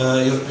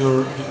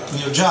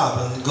job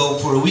and go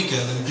for a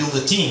weekend and build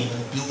a team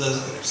and build a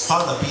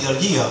startup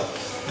idea,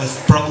 and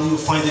probably you'll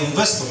find the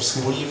investors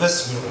who will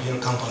invest in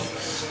your company.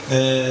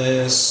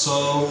 To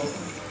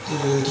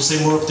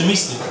say more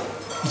optimistic,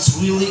 it's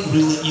really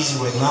easy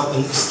right now,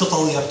 and it's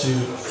totally up to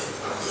you.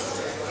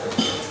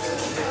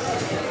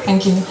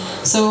 Thank you.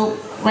 So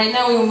right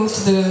now we will move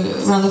to the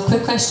round of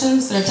quick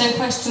questions. There are 10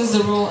 questions.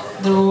 The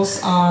rules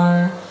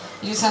are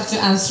you just have to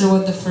answer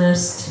with the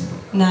first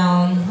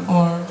noun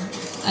or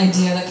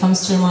idea that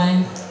comes to your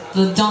mind.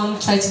 But don't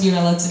try to be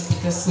relative,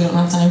 because we don't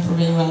have time for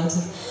being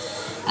relative.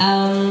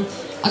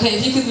 Okay,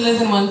 if you could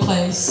live in one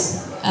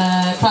place,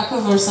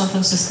 Krakow or San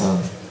Francisco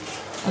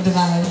or the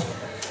Valley?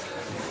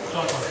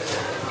 Krakow.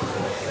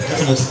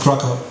 Definitely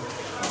Krakow.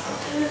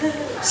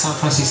 San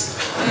Francisco.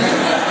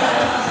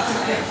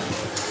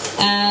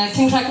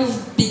 Can Krakow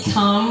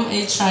become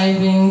a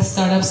thriving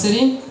startup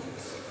city?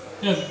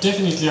 Yeah,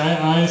 definitely.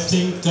 I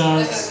think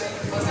that...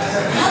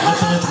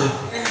 Definitely.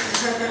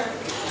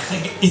 I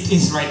think it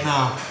is right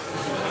now.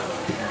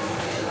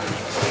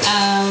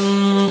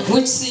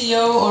 Which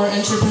CEO or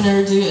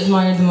entrepreneur do you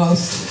admire the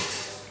most?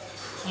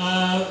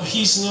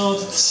 He's not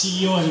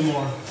CEO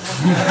anymore.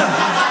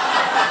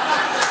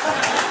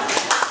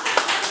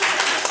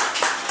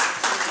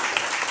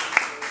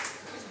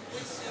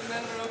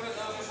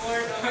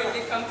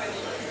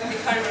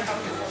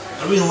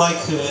 I really like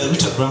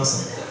Richard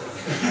Branson.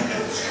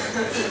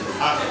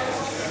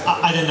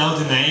 I don't know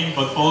the name,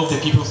 but all of the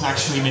people who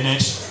actually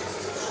manage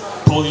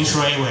Polish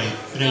railways.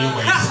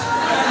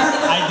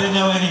 I don't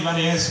know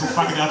anybody else who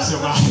fucked up so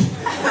bad.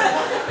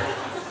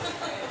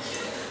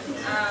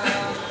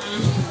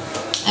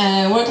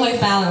 Work-life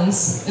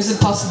balance, is it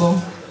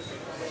possible?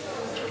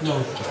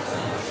 No.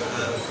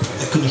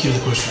 I couldn't hear the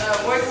question.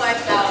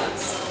 Work-life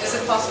balance, is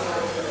it possible?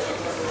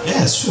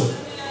 Yes, sure.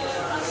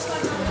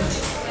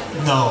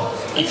 No,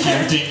 if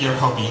you're doing your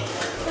hobby.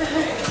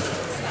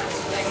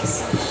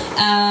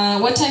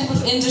 What type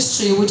of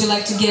industry would you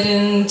like to get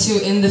into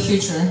in the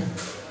future?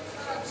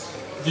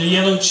 The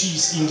yellow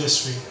cheese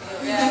industry.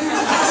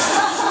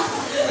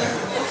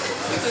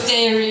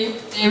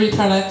 Dairy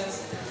products.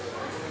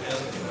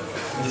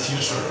 In the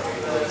future.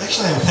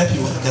 Actually, I'm happy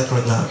with that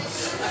right now.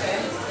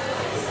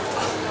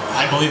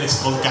 I believe it's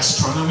called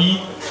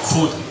gastronomy,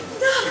 food.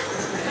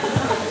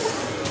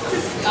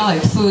 I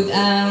like food.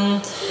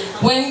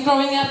 When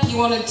growing up, you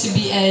wanted to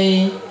be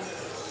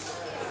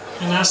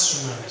An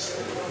astronaut.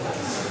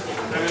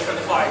 I'm in for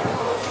the flight.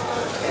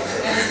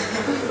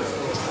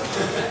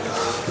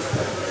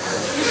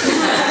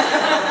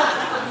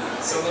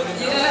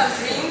 You don't have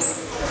dreams?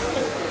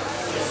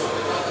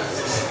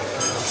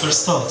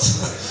 First thought.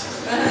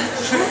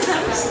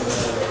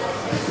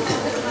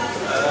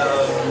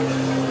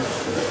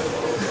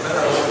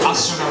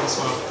 Astronaut as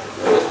well.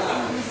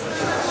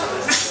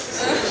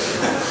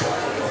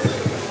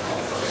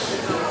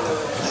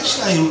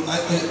 Actually, I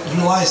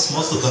realized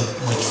most of them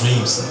my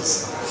dreams.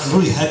 I'm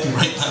really happy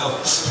right now.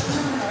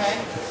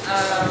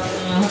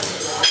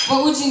 What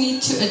would you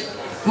need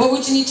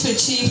to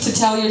achieve to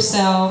tell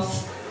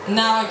yourself,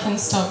 now I can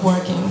stop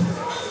working?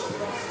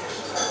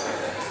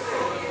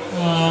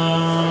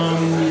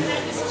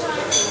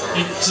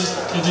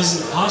 it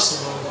isn't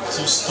possible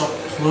to stop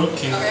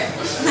working.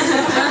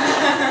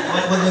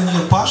 When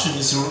your passion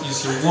is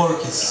your work,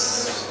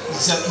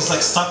 it's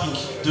like stopping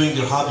doing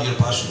your hobby, your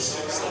passions.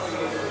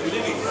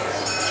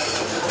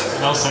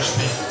 No such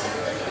thing.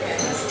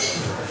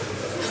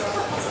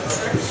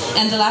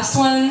 And the last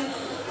one,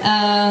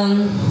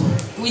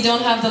 we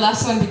don't have the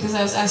last one because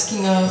I was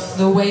asking of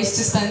the ways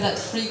to spend that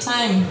free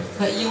time,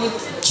 but you would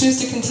choose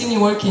to continue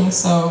working,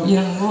 so you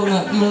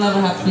will never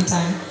have free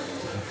time.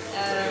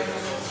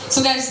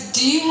 So guys,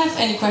 do you have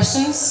any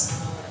questions?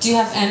 Do you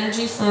have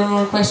energy for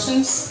more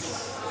questions?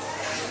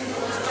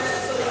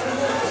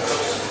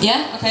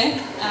 Yeah, okay.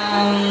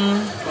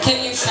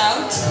 Can you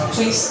shout,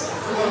 please?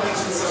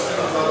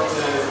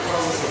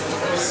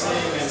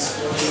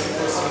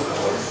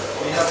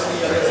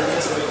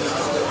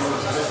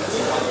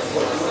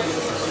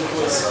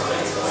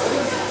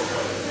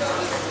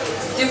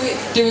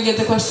 Did we get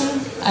the question?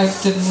 I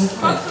didn't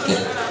quite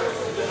get it.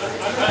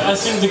 I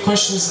think the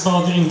question is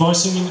about the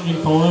invoicing in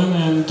Poland,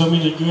 and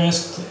Dominic, you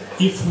asked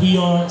if we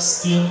are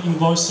still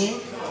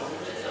invoicing.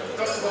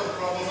 Talking about the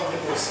problem of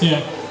invoicing.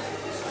 Yeah.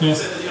 You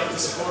said that you have to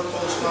support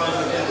Polish clients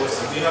with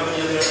invoicing. Do you have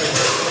any other ideas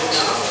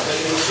that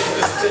you will change?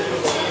 Because you said you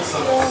will change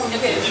something.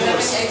 Okay, do you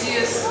have any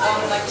ideas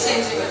on like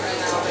changing it right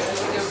now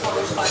with your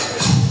Polish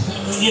clients?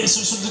 Yeah,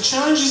 so the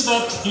challenge is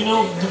that, you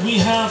know,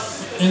 we have,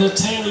 in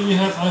Italy we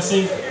have, I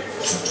think,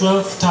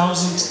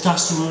 12,000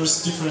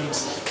 customers, different.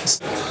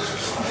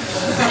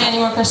 Any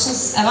more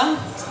questions, Eva?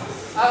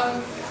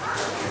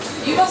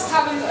 You must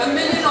have a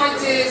million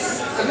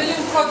ideas, a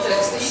million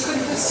projects that you can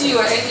pursue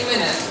at any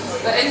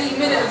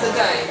minute of the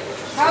day.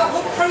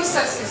 What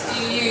processes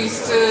do you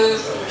use to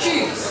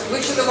choose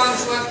which are the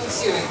ones worth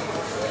pursuing?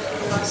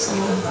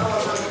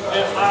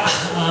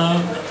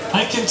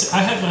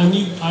 I have a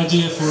new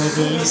idea for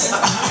this.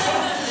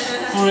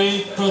 For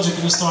a project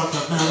in a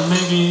startup, and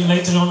maybe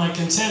later on I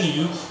can tell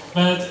you.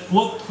 But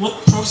what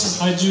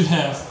process I do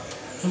have.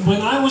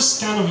 When I was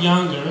kind of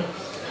younger,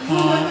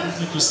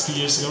 it was 3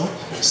 years ago.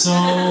 So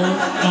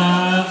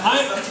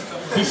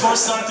before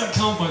starting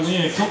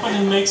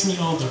company makes me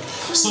older.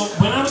 So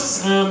when I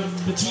was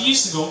 3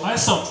 years ago, I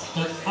thought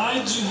that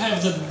I do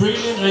have that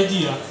brilliant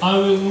idea. I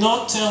will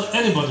not tell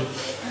anybody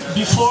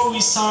before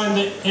we sign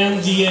the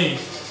NDA.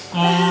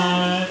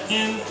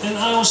 And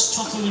I was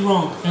totally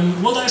wrong.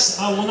 And what I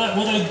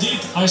did,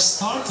 I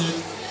started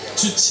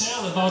to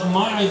tell about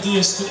my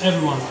ideas to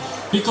everyone,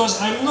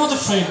 because I'm not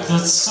afraid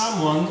that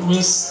someone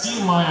will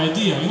steal my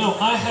idea. You know,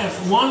 I have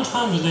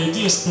 100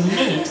 ideas per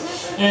minute,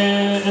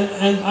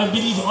 and I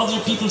believe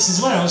other people's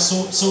as well.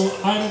 So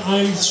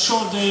I'm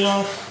sure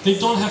they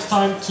don't have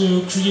time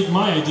to create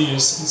my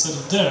ideas instead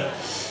of theirs.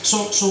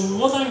 So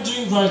what I'm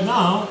doing right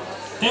now.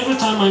 Every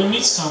time I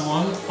meet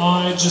someone,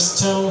 I just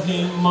tell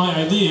him my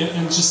idea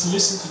and just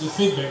listen to the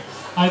feedback.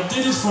 I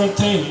did it for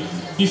Ateli.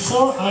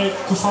 Before I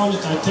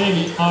co-founded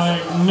Ateli, I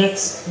met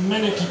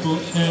many people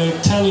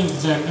telling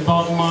them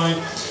about my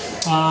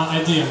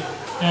idea.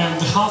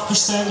 And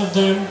 0.5% of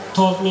them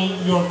told me,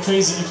 you're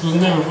crazy, it will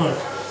never work.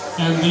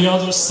 And the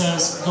other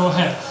says, go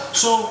ahead.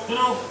 So, you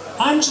know,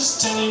 I'm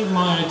just telling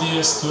my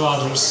ideas to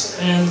others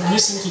and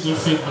listen to their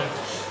feedback.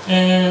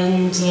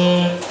 And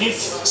if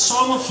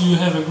some of you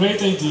have a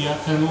great idea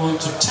and want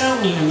to tell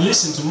me and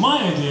listen to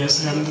my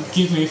ideas and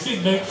give me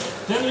feedback,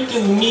 then we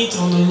can meet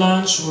on a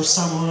lunch or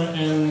somewhere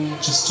and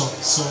just talk.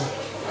 So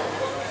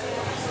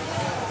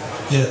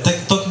yeah,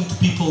 talking to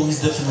people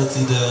is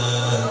definitely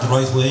the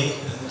right way.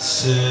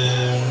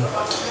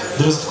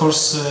 There is, of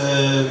course,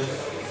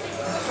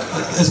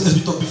 as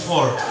we talked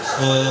before,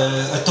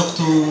 I talked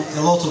to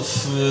a lot of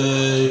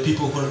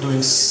people who are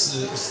doing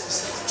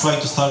trying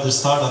to start their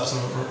startups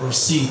or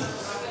seed,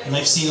 and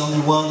I've seen only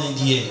one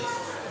NDA.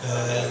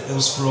 It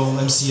was from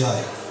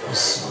MCI.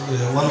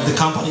 One of the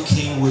company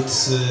came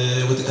with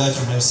a guy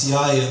from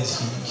MCI, and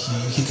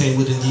he came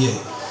with NDA.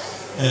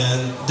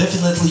 And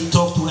definitely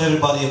talk to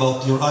everybody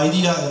about your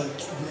idea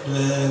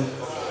and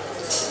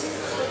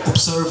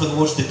observe and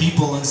watch the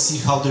people and see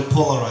how they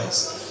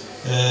polarize.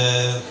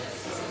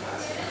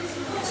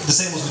 The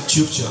same was with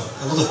Tubcha.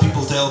 A lot of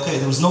people tell, okay,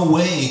 there is no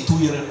way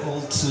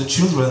 2-year-old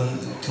children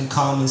can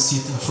come and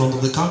sit in front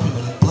of the computer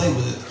and play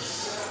with it.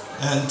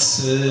 And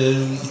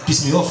it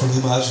pissed me off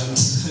really much, and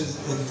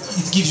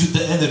it gives you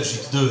the energy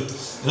to do it.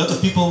 A lot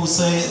of people will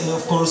say,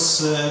 of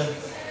course,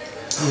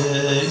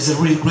 it's a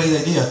really great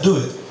idea, do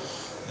it.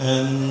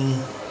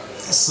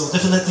 So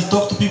definitely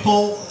talk to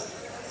people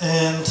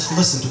and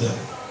listen to them.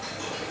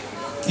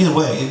 Either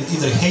way, if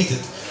they hate it,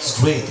 it's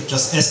great,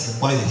 just ask them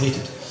why they hate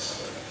it.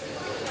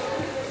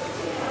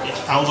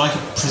 I would like to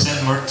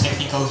present more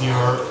technical view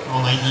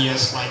on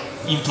ideas, like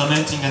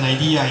implementing an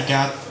idea I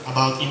got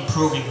about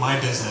improving my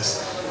business.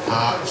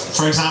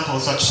 For example,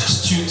 such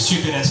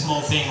stupid and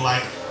small thing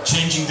like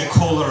changing the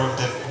color of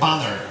the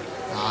banner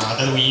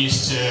that we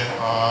used to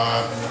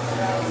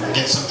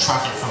get some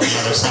traffic from the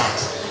other side.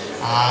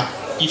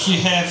 If you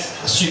have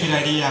a stupid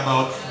idea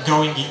about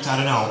going into, I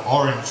don't know,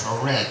 orange or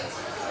red,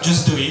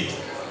 just do it,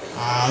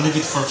 leave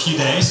it for a few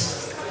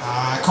days,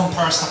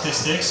 compare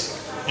statistics,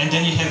 and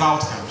then you have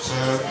outcomes. So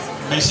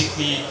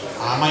basically,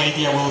 My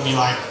idea will be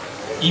like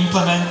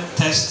implement,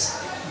 test,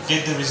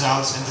 get the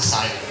results, and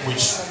decide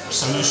which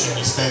solution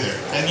is better,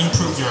 and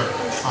improve your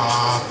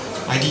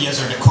ideas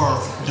or the core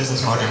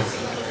business model.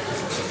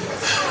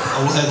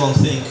 I will add one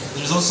thing.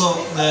 There's also,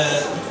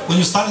 when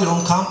you start your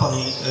own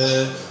company,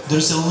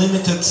 there's a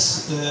limited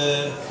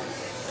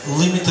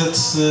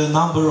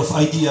number of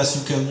ideas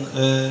you can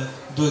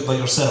do it by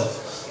yourself.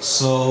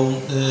 So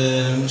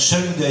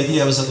sharing the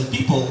idea with other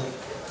people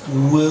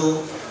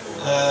will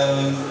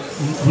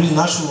really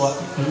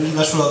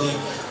naturally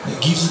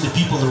gives you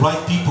the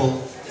right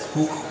people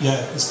who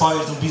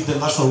inspire to be the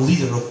natural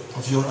leader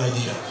of your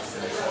idea.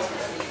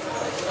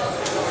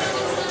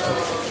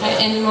 Okay,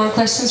 any more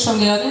questions from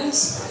the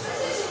audience?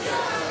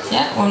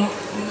 Yeah, one.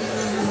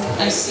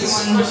 I see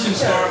one.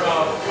 Questions more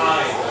about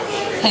Hive.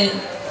 Hey.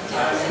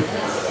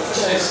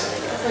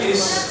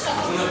 Is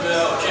one of the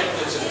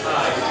objectives of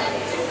Hive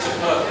to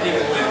put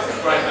people with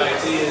bright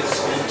ideas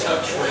in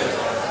touch with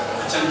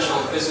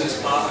potential business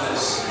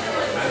partners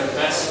and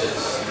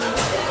investors?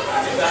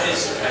 And if that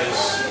is the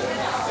case,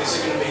 is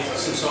there going to be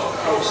some sort of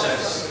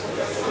process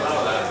to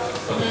allow that,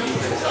 put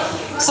people in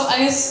touch? So I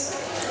guess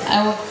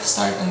I will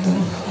start and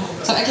then.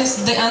 So I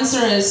guess the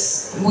answer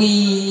is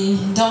we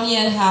don't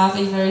yet have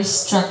a very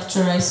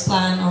structured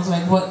plan of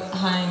like what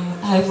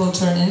Hive will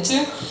turn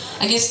into.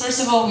 I guess first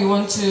of all we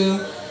want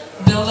to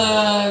build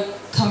a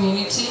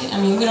community.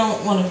 I mean, we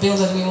don't want to build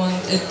it, we want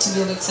it to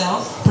build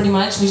itself, pretty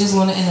much. We just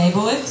want to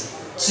enable it,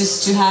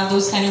 just to have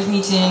those kind of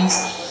meetings.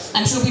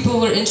 I'm sure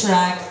people will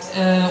interact.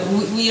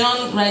 We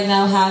don't right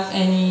now have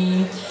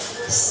any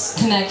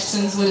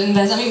connections with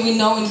investors. I mean, we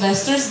know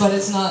investors, but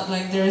it's not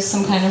like there is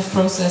some kind of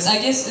process. I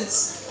guess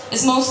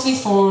it's mostly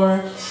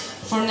for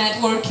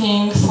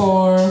networking,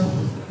 for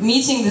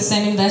meeting the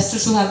same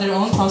investors who have their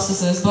own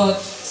processes. But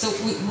so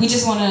we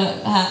just want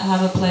to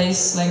have a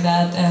place like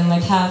that and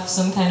like have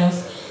some kind of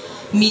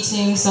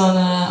meetings on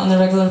a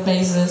regular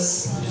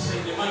basis. You see,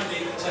 there might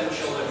be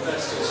potential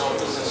investors or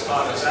business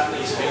partners at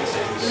these meetings,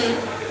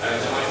 and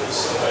there might be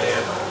some way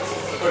of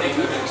putting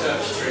them in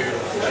touch through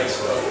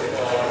Facebook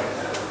or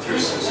through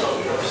some sort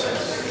of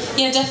process.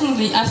 Yeah,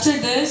 definitely. After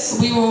this,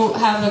 we will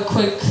have a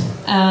quick.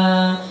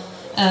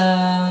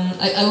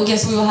 I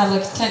guess we will have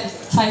like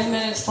 5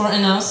 minutes for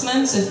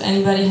announcements if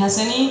anybody has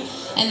any,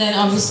 and then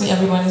obviously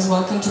everyone is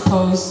welcome to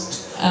post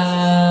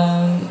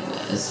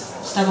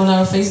stuff on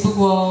our Facebook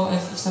wall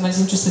if somebody's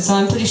interested. So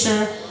I'm pretty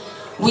sure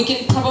we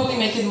can probably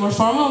make it more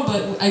formal,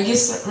 but I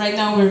guess right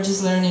now we're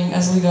just learning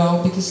as we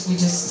go because we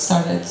just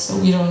started, so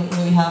we don't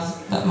really have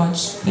that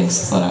much things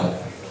thought out.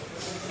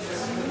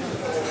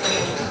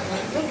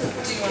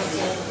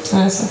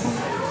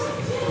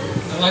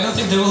 I don't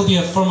think there will be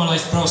a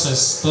formalized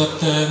process,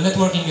 but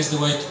networking is the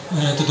way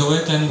to do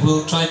it, and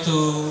we'll try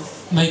to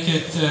make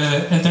it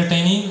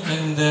entertaining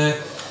and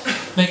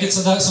make it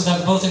so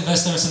that both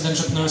investors and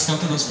entrepreneurs come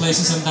to those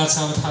places, and that's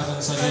how it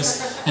happens, I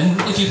guess. And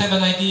if you have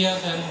an idea,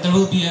 then there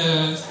will be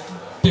a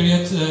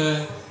period,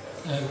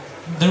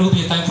 there will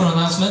be a time for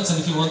announcements, and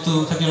if you want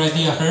to have your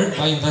idea heard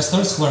by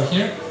investors who are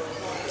here,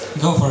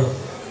 go for it.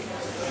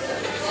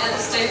 And the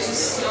stage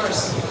is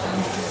yours.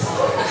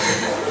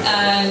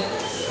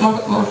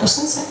 More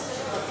questions? Yeah?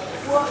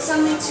 Well,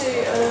 something to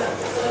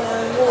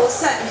more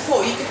set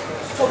before. You could,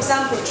 for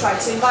example, try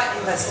to invite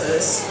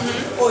investors,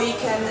 or you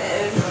could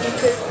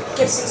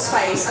give some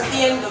space at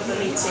the end of the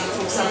meeting,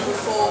 for example,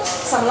 for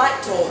some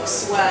light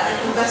talks where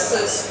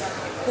investors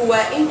who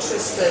were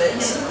interested,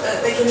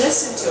 they can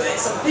listen to it,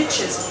 some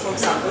pitches, for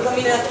example. I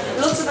mean,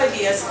 lots of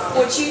ideas.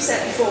 What you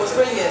said before was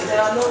brilliant.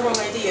 There are no wrong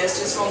ideas,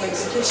 just wrong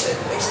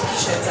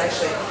executions,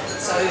 actually.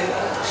 So,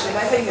 actually,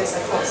 my fingers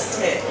are crossed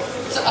here.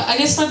 So I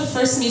guess for the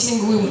first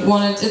meeting we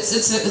wanted,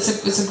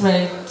 it's a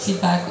great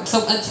feedback.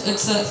 So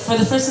for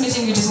the first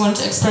meeting we just wanted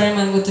to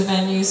experiment with the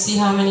venue, see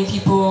how many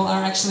people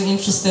are actually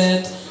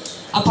interested,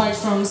 apart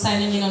from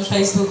signing in on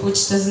Facebook,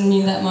 which doesn't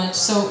mean that much.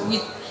 So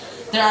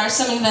there are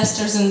some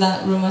investors in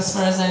that room, as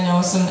far as I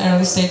know, some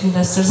early stage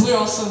investors. We're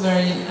also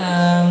very,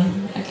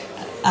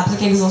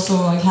 Applicate is also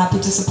like happy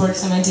to support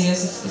some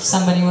ideas if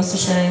somebody wants to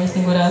share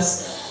anything with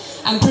us.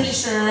 I'm pretty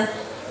sure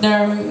there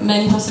are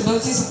many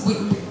possibilities.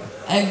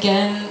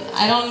 Again,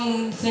 I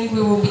don't think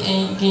we will be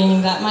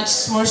gaining that much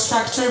more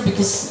structure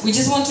because we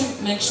just want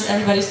to make sure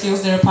everybody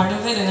feels they're a part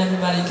of it and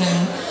everybody can,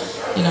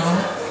 you know,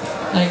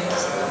 like,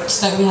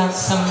 so that we have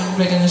some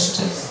great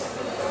initiatives.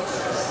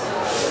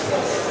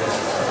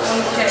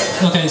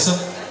 Okay, so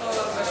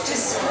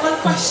just one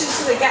question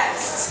to the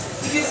guests,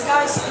 because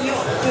guys, you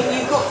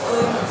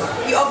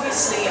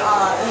obviously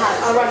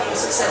are running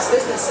success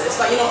businesses,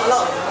 but you're not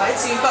alone, right?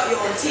 So you've got your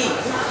own team,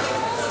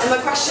 and my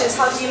question is,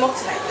 how do you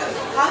motivate them?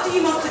 How do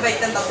you motivate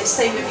them that they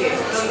stay with you,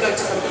 don't go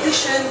to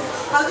competition?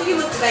 How do you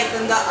motivate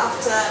them that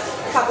after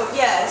a couple of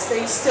years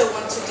they still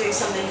want to do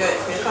something good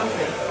for your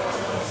company?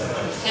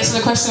 Yeah, so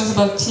the question was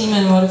about team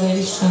and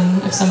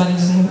motivation, if somebody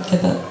doesn't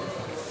get that.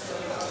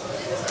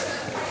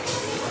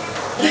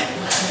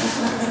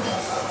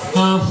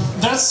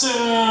 That's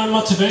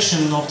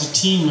motivation of the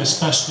team,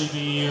 especially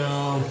the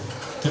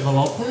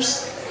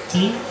developers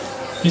team.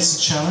 It's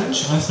a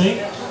challenge, I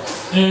think.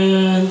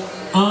 And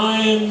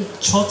I am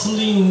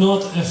totally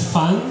not a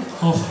fan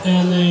of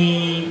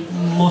any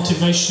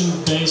motivation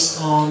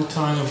based on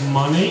kind of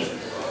money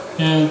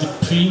and the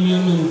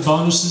premium and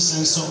bonuses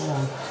and so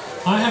on.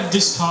 I have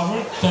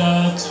discovered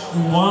that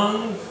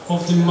one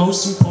of the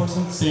most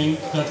important things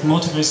that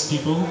motivates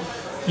people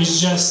is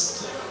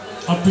just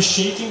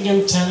appreciating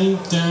and telling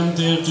them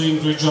they're doing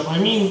a great job. I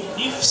mean,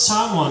 if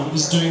someone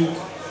is doing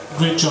a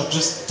great job,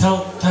 just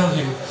tell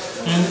him.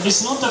 And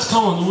it's not that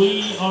common.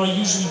 We are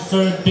usually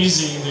very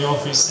busy in the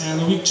office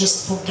and we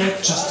just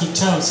forget just to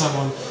tell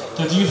someone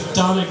that you've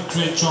done a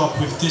great job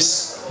with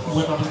this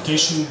web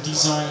application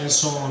design and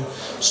so on.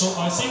 So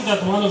I think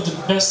that one of the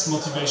best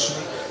motivation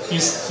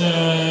is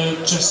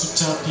just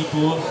to tell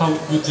people how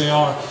good they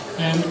are.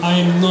 And I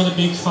am not a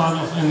big fan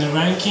of any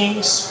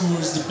rankings, who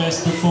is the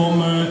best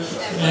performer,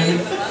 and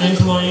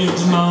employee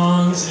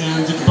demands,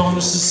 and the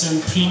bonuses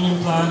and premium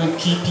plan and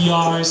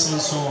KPIs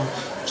and so on.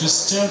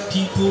 Just tell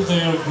people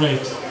they are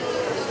great.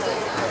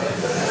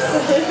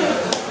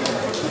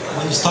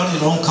 When you start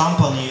your own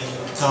company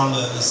and become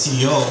a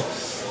CEO,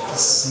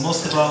 it's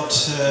most about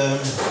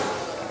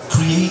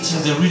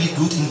creating the really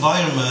good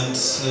environment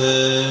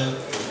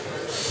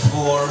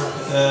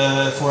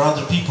for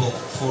other people,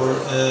 for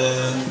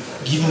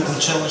giving them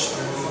challenge to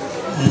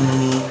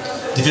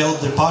develop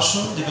their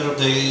passion, develop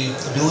their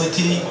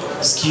ability,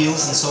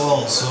 skills, and so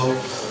on. So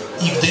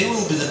if they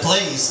will be the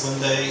place when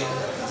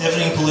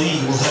every employee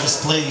will have a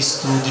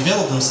place to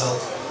develop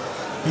themselves,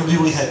 you'll be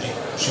really happy.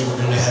 She will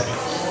be really happy.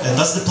 And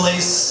that's the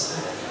place,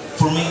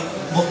 for me,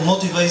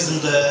 motivates them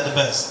the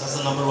best. That's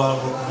the number one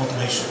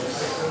motivation.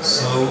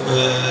 So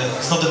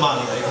it's not the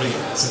money, I agree.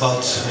 It's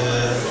about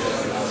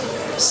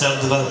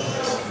self-development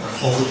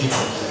of all the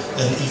people.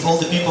 And if all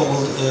the people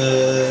will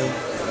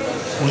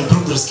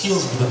improve their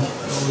skills,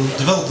 will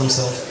develop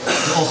themselves,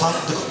 the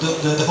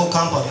whole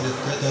company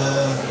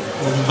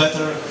will be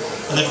better,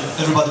 and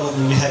everybody will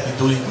be really happy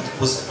doing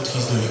what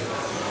he's doing.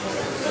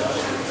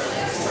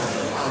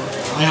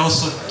 I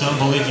also don't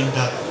believe in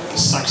that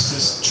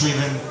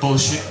success-driven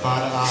bullshit,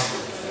 but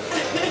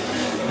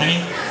I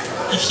mean,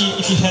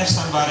 if you have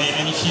somebody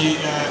and if you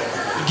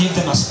give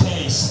them a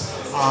space,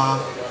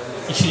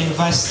 if you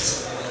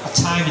invest a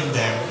time in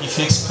them, if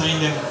you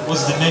explain them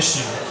what's the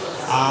mission,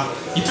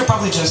 you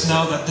probably just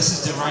know that this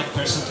is the right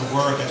person to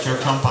work at your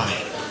company.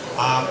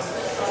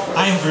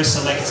 I am very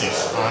selective,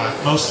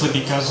 mostly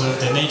because of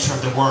the nature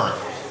of the work.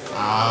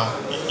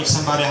 If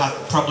somebody had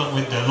a problem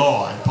with the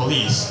law and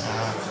police,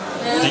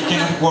 they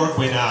cannot work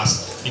with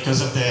us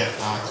because of the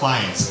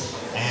clients.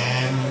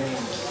 And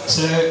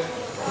so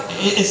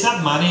it's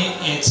not money,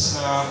 it's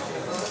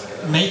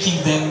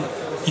making them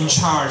in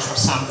charge of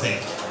something,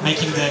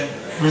 making them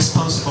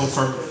responsible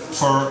for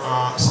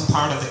some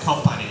part of the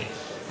company,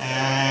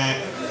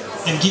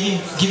 and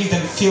giving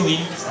them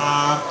feeling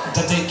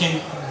that they can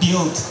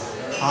build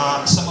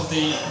some of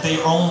their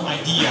own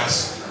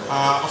ideas,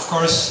 of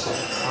course,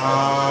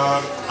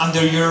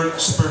 under your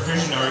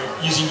supervision or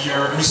using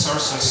your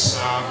resources,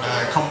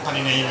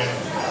 company name and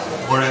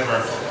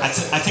wherever. I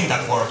think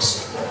that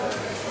works.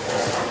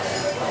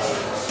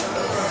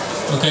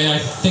 Okay, I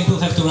think we'll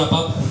have to wrap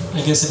up.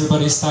 I guess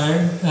everybody's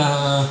tired.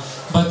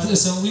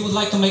 So we would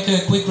like to make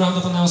a quick round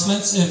of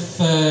announcements. If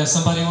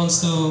somebody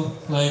wants to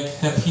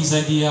have his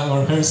idea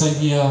or her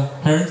idea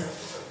heard,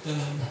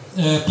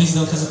 then please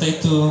don't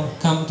hesitate to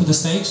come to the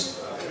stage.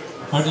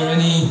 Are there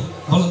any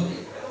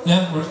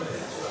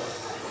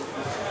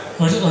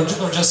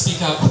or just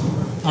speak up?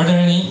 Are there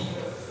any?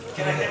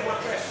 Can I have one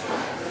question?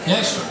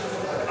 Yeah, sure.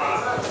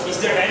 Is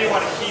there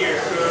anyone here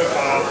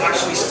who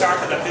actually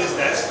started a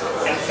business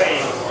and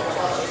failed?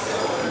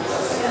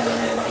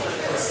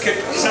 Could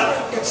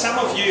some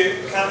of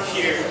you come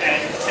here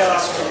and tell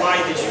us why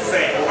did you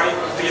fail? Why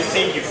do you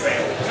think you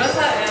failed?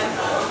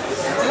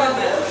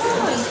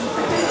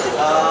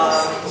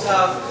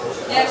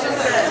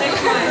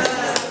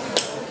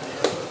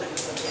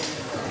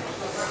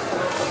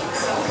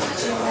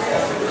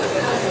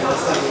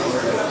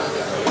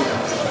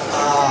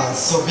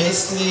 So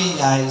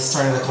basically, I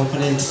started a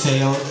company and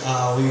failed.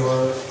 We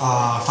were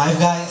 5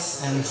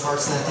 guys, and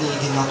fortunately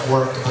it did not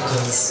work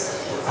because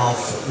of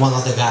one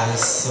of the guys,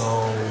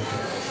 so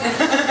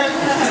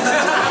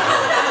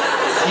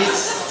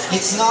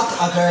it's not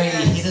a very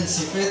hidden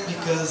secret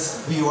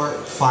because we were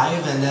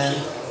 5 and then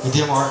we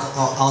didn't work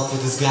out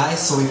with this guy,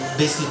 so we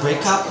basically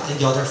break up and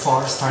the other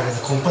 4 started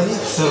a company,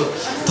 so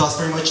it was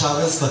pretty much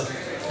obvious, but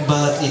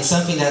it's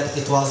something that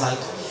it was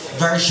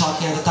very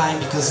shocking at the time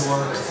because you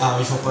work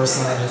with a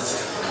person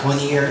with 1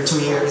 year, 2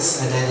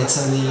 years, and then it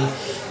suddenly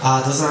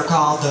doesn't work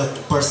out, the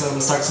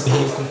person starts to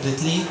behave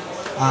completely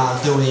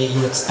the way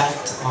you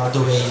expect or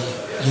the way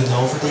you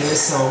know for the years.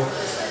 So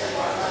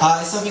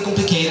it's something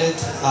complicated,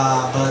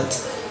 but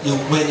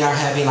when you're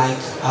having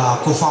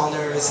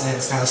co-founders and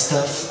this kind of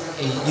stuff,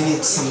 you need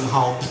to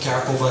somehow be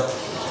careful, but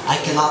I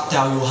cannot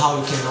tell you how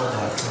you can know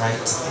that,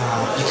 right?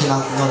 You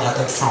cannot know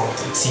that up front,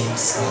 it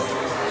seems. But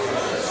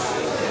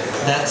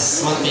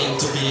that's one thing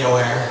to be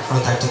aware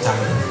from time to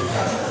time.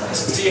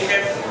 So you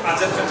have a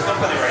different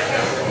company right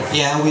now?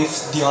 Yeah,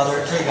 with the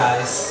other 3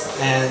 guys,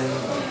 and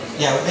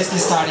yeah, we basically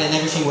started and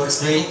everything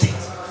works great.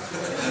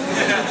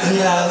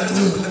 Yeah,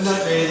 not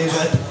really,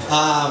 but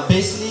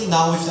basically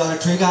now with the other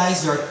 3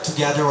 guys, we are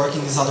together working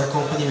in this other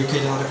company. We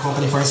created another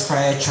company from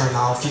scratch. Are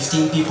now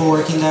 15 people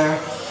working there,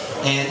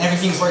 and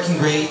everything's working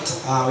great.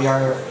 We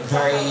are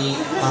very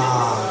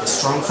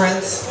strong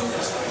friends.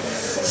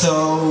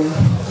 So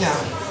yeah.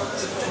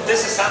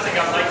 This is something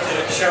I'd like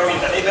to show you,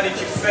 that even if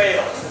you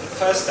fail the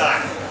first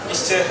time, you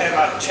still have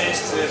a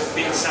chance to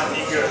build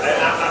something good.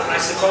 I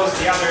suppose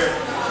the other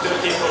 2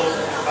 people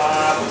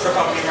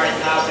probably right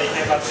now they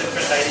have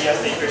different ideas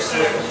they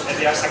pursue and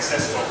they are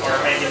successful, or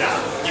maybe not.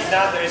 If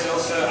not, there is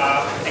also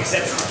an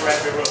exception for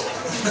every rule.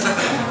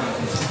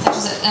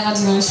 Emma,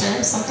 do you want to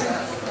share something?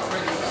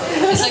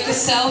 It's like a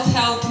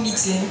self-help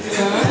meeting.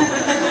 So.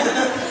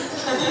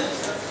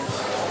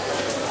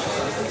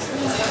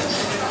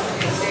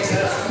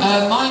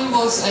 Mine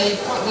was a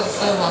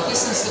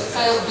business that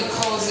failed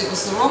because it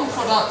was the wrong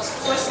product,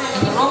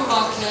 in the wrong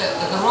market,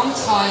 at the wrong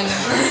time,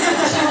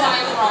 too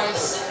high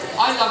price.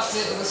 I loved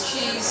it, it was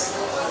cheese.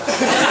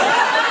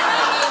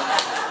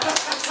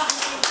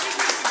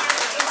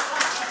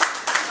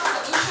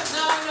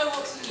 Now I know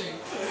what to do.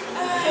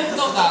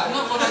 Not that,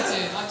 not what I do.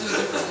 I do it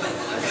differently.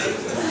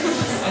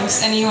 Thanks.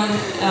 Anyone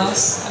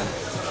else?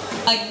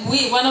 Like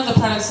one of the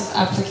products of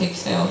Applicate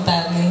failed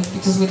badly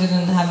because we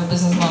didn't have a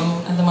business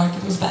model and the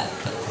market was bad.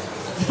 But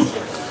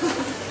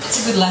it's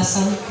a good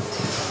lesson.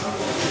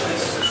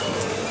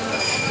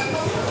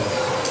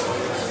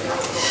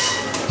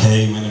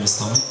 Hey, my name is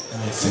Tommy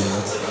and I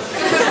failed.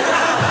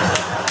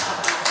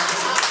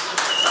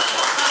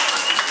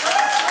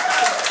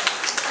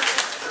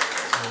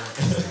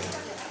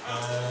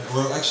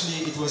 Well,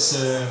 actually, it was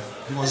a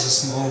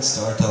small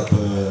startup,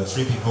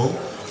 3 people,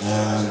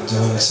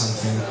 doing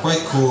something quite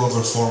cool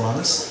over 4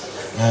 months.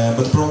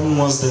 But the problem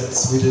was that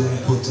we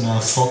didn't put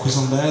enough focus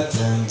on that,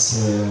 and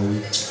we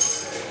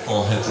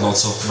all had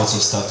lots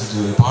of stuff to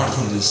do apart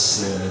from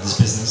this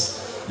business,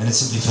 and it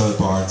simply fell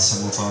apart.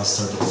 Some of us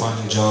started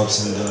finding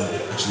jobs, and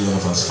actually all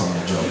of us found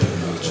a job,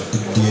 and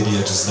the idea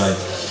just died.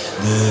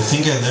 The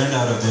thing I learned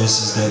out of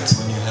this is that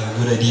when you have a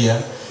good idea,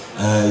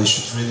 you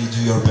should really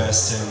do your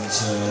best and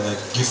like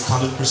give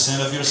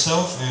 100% of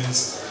yourself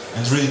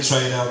and really try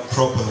it out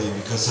properly,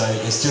 because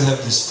I still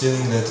have this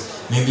feeling that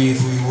maybe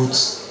if we would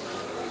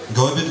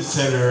go a bit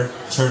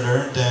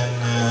further, then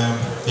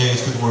yeah,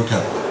 it could work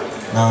out.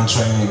 Now I'm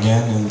trying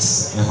again, and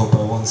I hope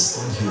I won't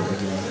stand here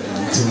again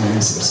in 2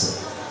 minutes or so.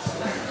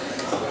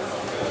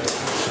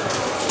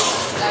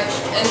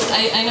 And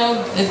I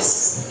know it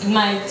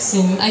might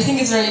seem, I think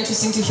it's very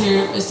interesting to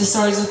hear the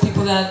stories of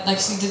people that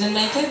actually didn't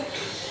make it.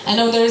 I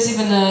know there is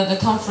even a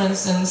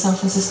conference in San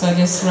Francisco, I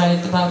guess,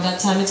 right about that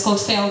time. It's called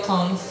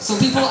FailConf. So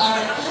people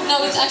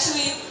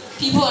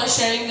are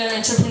sharing their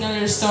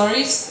entrepreneurial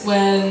stories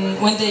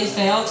when they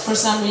failed for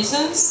some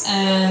reasons,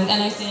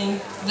 and I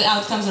think the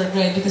outcomes are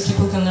great because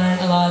people can learn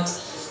a lot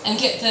and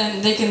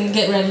they can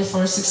get ready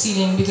for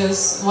succeeding,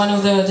 because one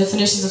of the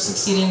definitions of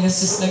succeeding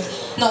is just like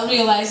not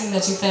realizing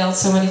that you failed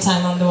so many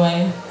times on the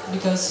way,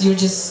 because you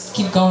just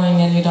keep going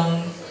and you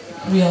don't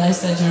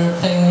realize that you're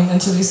failing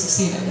until you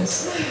succeed, I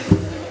guess.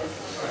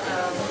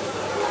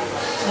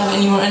 Do you have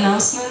any more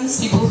announcements?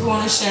 People who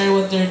want to share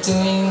what they're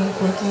doing,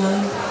 working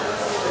on?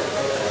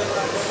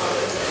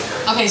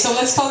 Okay, so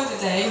let's call it a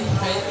day,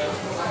 right?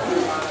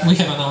 We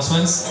have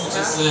announcements.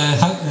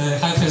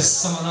 Hive has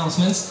some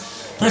announcements.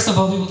 First of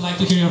all, we would like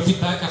to hear your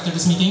feedback after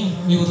this meeting.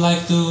 We would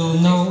like to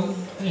know,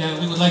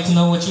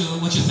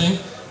 what you think.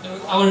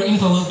 Our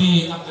info will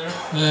be up there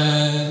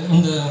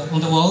on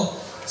the wall.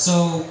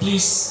 So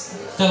please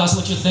tell us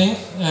what you think.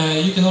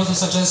 You can also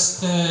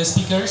suggest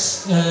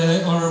speakers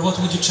or what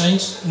would you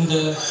change in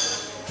the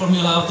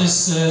formula of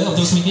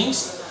those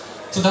meetings.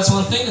 So that's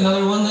one thing.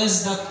 Another one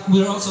is that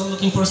we're also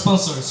looking for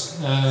sponsors.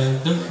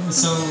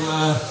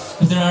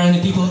 If there are any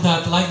people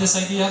that like this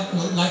idea,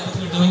 like what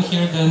we're doing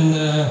here, then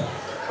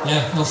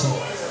yeah, also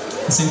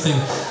the same thing.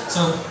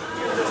 So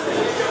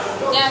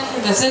yeah, I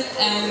think that's it.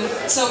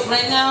 And so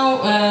right now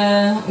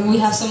we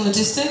have some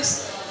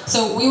logistics.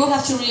 So we will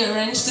have to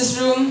rearrange this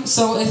room.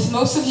 So if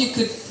most of you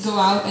could go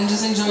out and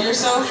just enjoy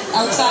yourself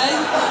outside,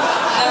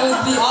 that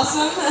would be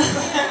awesome.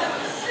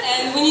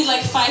 And we need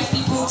like 5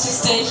 people to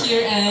stay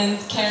here and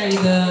carry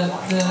the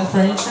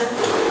furniture.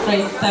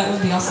 Great, that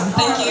would be awesome.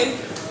 Thank you.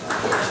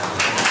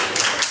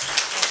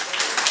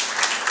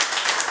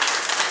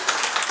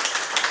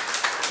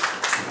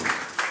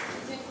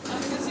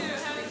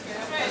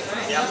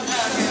 Yeah.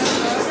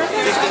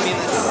 15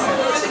 minutes.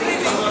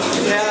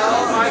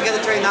 Yeah, I get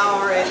a train now,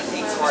 we're at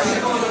 8:40.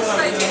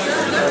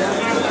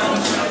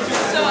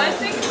 So I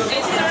think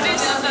 8:30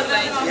 is not that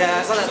late. Yeah,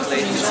 it's not that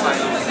late, it's fine.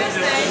 We'll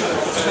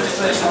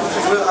stay.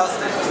 I'll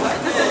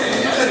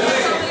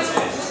stay.